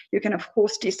trafficking, you can of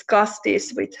course discuss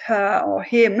this with her or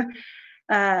him.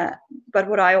 But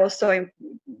what I also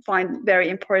find very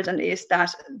important is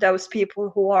that those people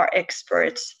who are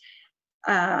experts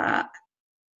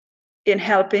in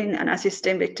helping and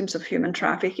assisting victims of human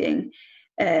trafficking,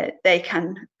 they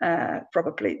can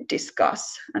probably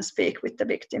discuss and speak with the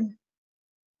victim.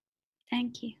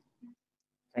 Thank you.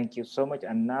 Thank you so much.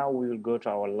 And now we will go to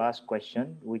our last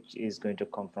question, which is going to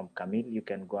come from Camille. You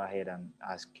can go ahead and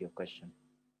ask your question.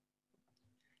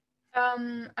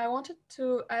 I wanted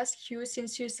to ask you,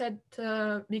 since you said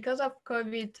because of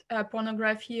COVID,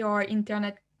 pornography or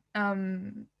internet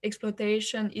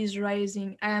exploitation is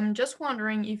rising. I am just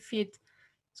wondering if it's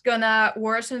gonna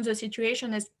worsen the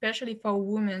situation, especially for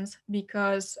women,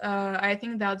 because I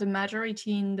think that the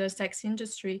majority in the sex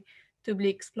industry to be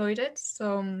exploited.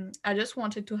 So I just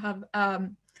wanted to have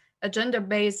a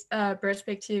gender-based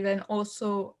perspective, and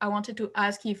also I wanted to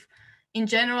ask if, in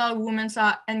general, women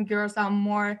and girls are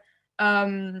more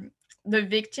the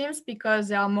victims because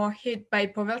they are more hit by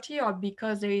poverty, or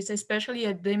because there is especially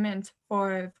a demand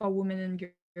for women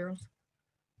and girls.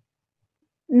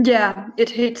 Yeah, it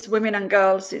hits women and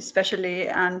girls especially,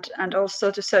 and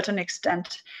also to a certain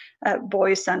extent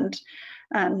boys, and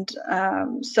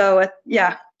so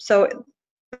yeah, so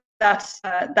that's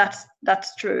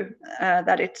true,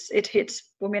 that it hits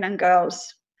women and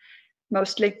girls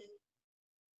mostly.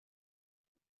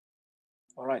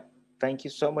 All right, thank you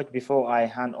so much. Before I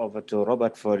hand over to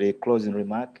Robert for the closing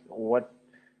remark, what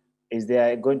is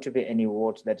there going to be any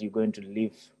words that you're going to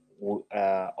leave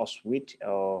us with,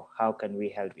 or how can we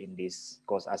help in this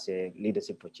cause as a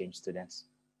Leadership for Change students?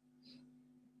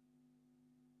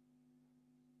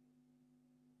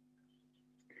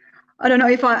 I don't know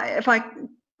if I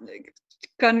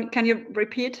can you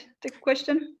repeat the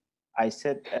question? I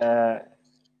said,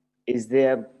 is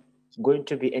there going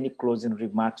to be any closing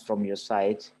remarks from your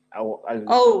side?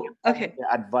 Okay.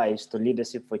 Advice to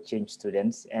Leadership for Change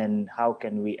students, and how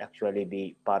can we actually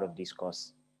be part of this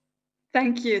cause?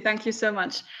 Thank you so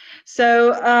much.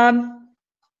 So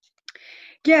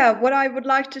yeah, what I would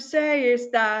like to say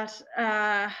is that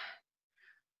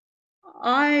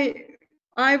I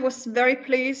I was very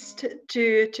pleased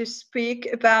to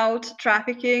speak about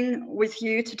trafficking with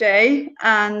you today,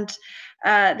 and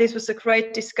this was a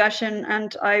great discussion,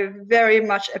 and I very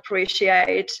much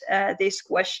appreciate these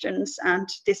questions and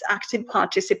this active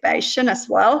participation as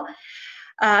well.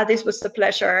 This was a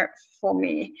pleasure for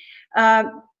me.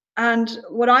 And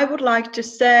what I would like to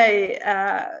say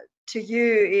to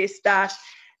you is that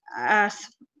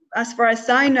as far as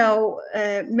I know,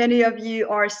 many of you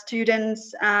are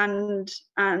students and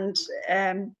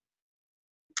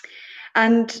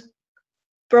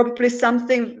probably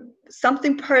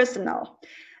something personal.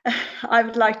 I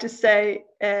would like to say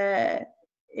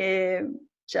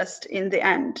just in the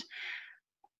end.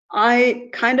 I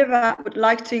kind of would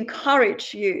like to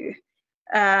encourage you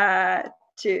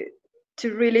to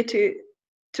really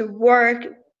to work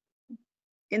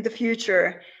in the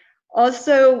future,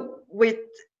 also with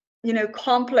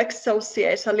complex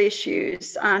societal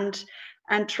issues, and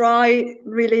try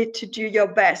really to do your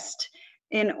best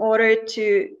in order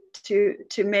to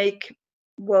make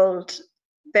world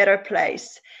better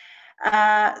place.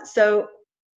 So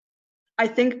I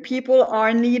think people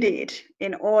are needed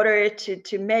in order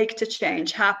to make the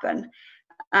change happen.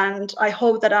 And I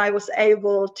hope that I was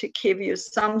able to give you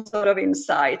some sort of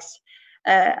insights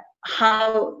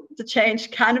how the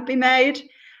change can be made,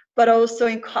 but also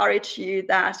encourage you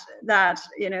that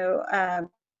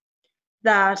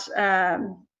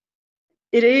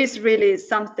it is really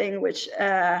something which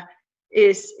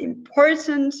is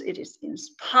important. It is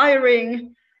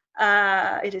inspiring.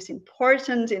 It is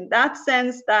important in that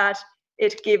sense that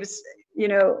it gives,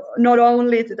 not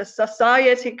only to the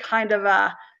society kind of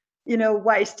a,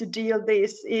 ways to deal with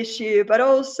this issue, but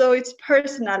also it's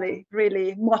personally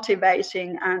really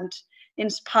motivating and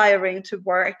inspiring to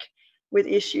work with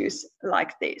issues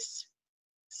like this.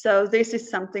 So this is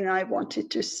something I wanted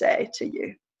to say to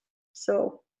you.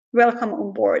 So welcome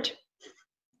on board.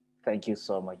 Thank you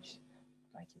so much.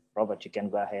 Thank you. Robert, you can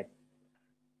go ahead.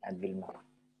 And Vilma.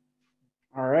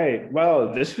 All right.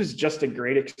 Well, this was just a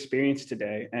great experience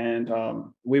today. And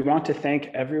we want to thank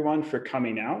everyone for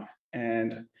coming out.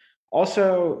 And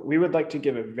also, we would like to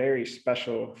give a very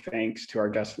special thanks to our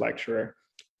guest lecturer,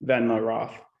 Venla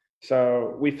Roth.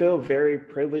 So we feel very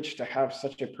privileged to have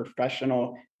such a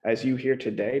professional as you here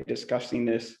today discussing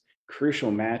this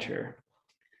crucial matter.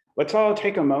 Let's all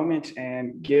take a moment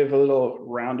and give a little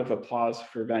round of applause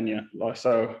for Venla.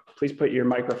 So please put your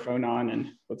microphone on and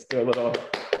let's do a little.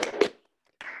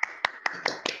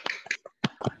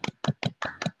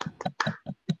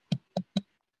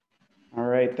 All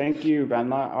right, thank you,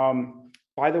 Venla.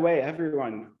 By the way,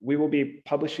 everyone, we will be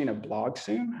publishing a blog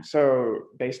soon. So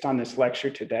based on this lecture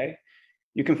today,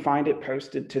 you can find it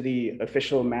posted to the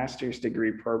official master's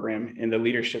degree program in the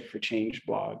Leadership for Change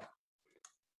blog.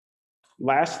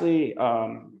 Lastly,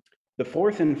 the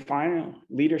fourth and final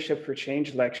Leadership for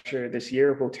Change lecture this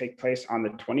year will take place on the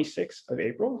 26th of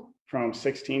April from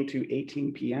 16 to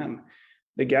 18 p.m.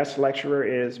 The guest lecturer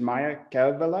is Maya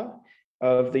Kelvela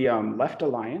of the Left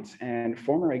Alliance and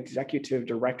former executive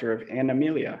director of Anna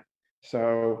Amelia.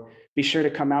 So be sure to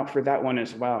come out for that one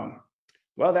as well.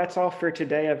 Well, that's all for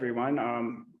today,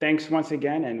 everyone. Thanks once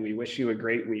again, and we wish you a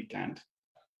great weekend.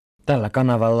 Tällä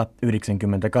kanavalla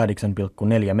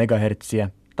 98,4 MHz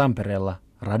Tampereella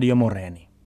Radio Moreeni.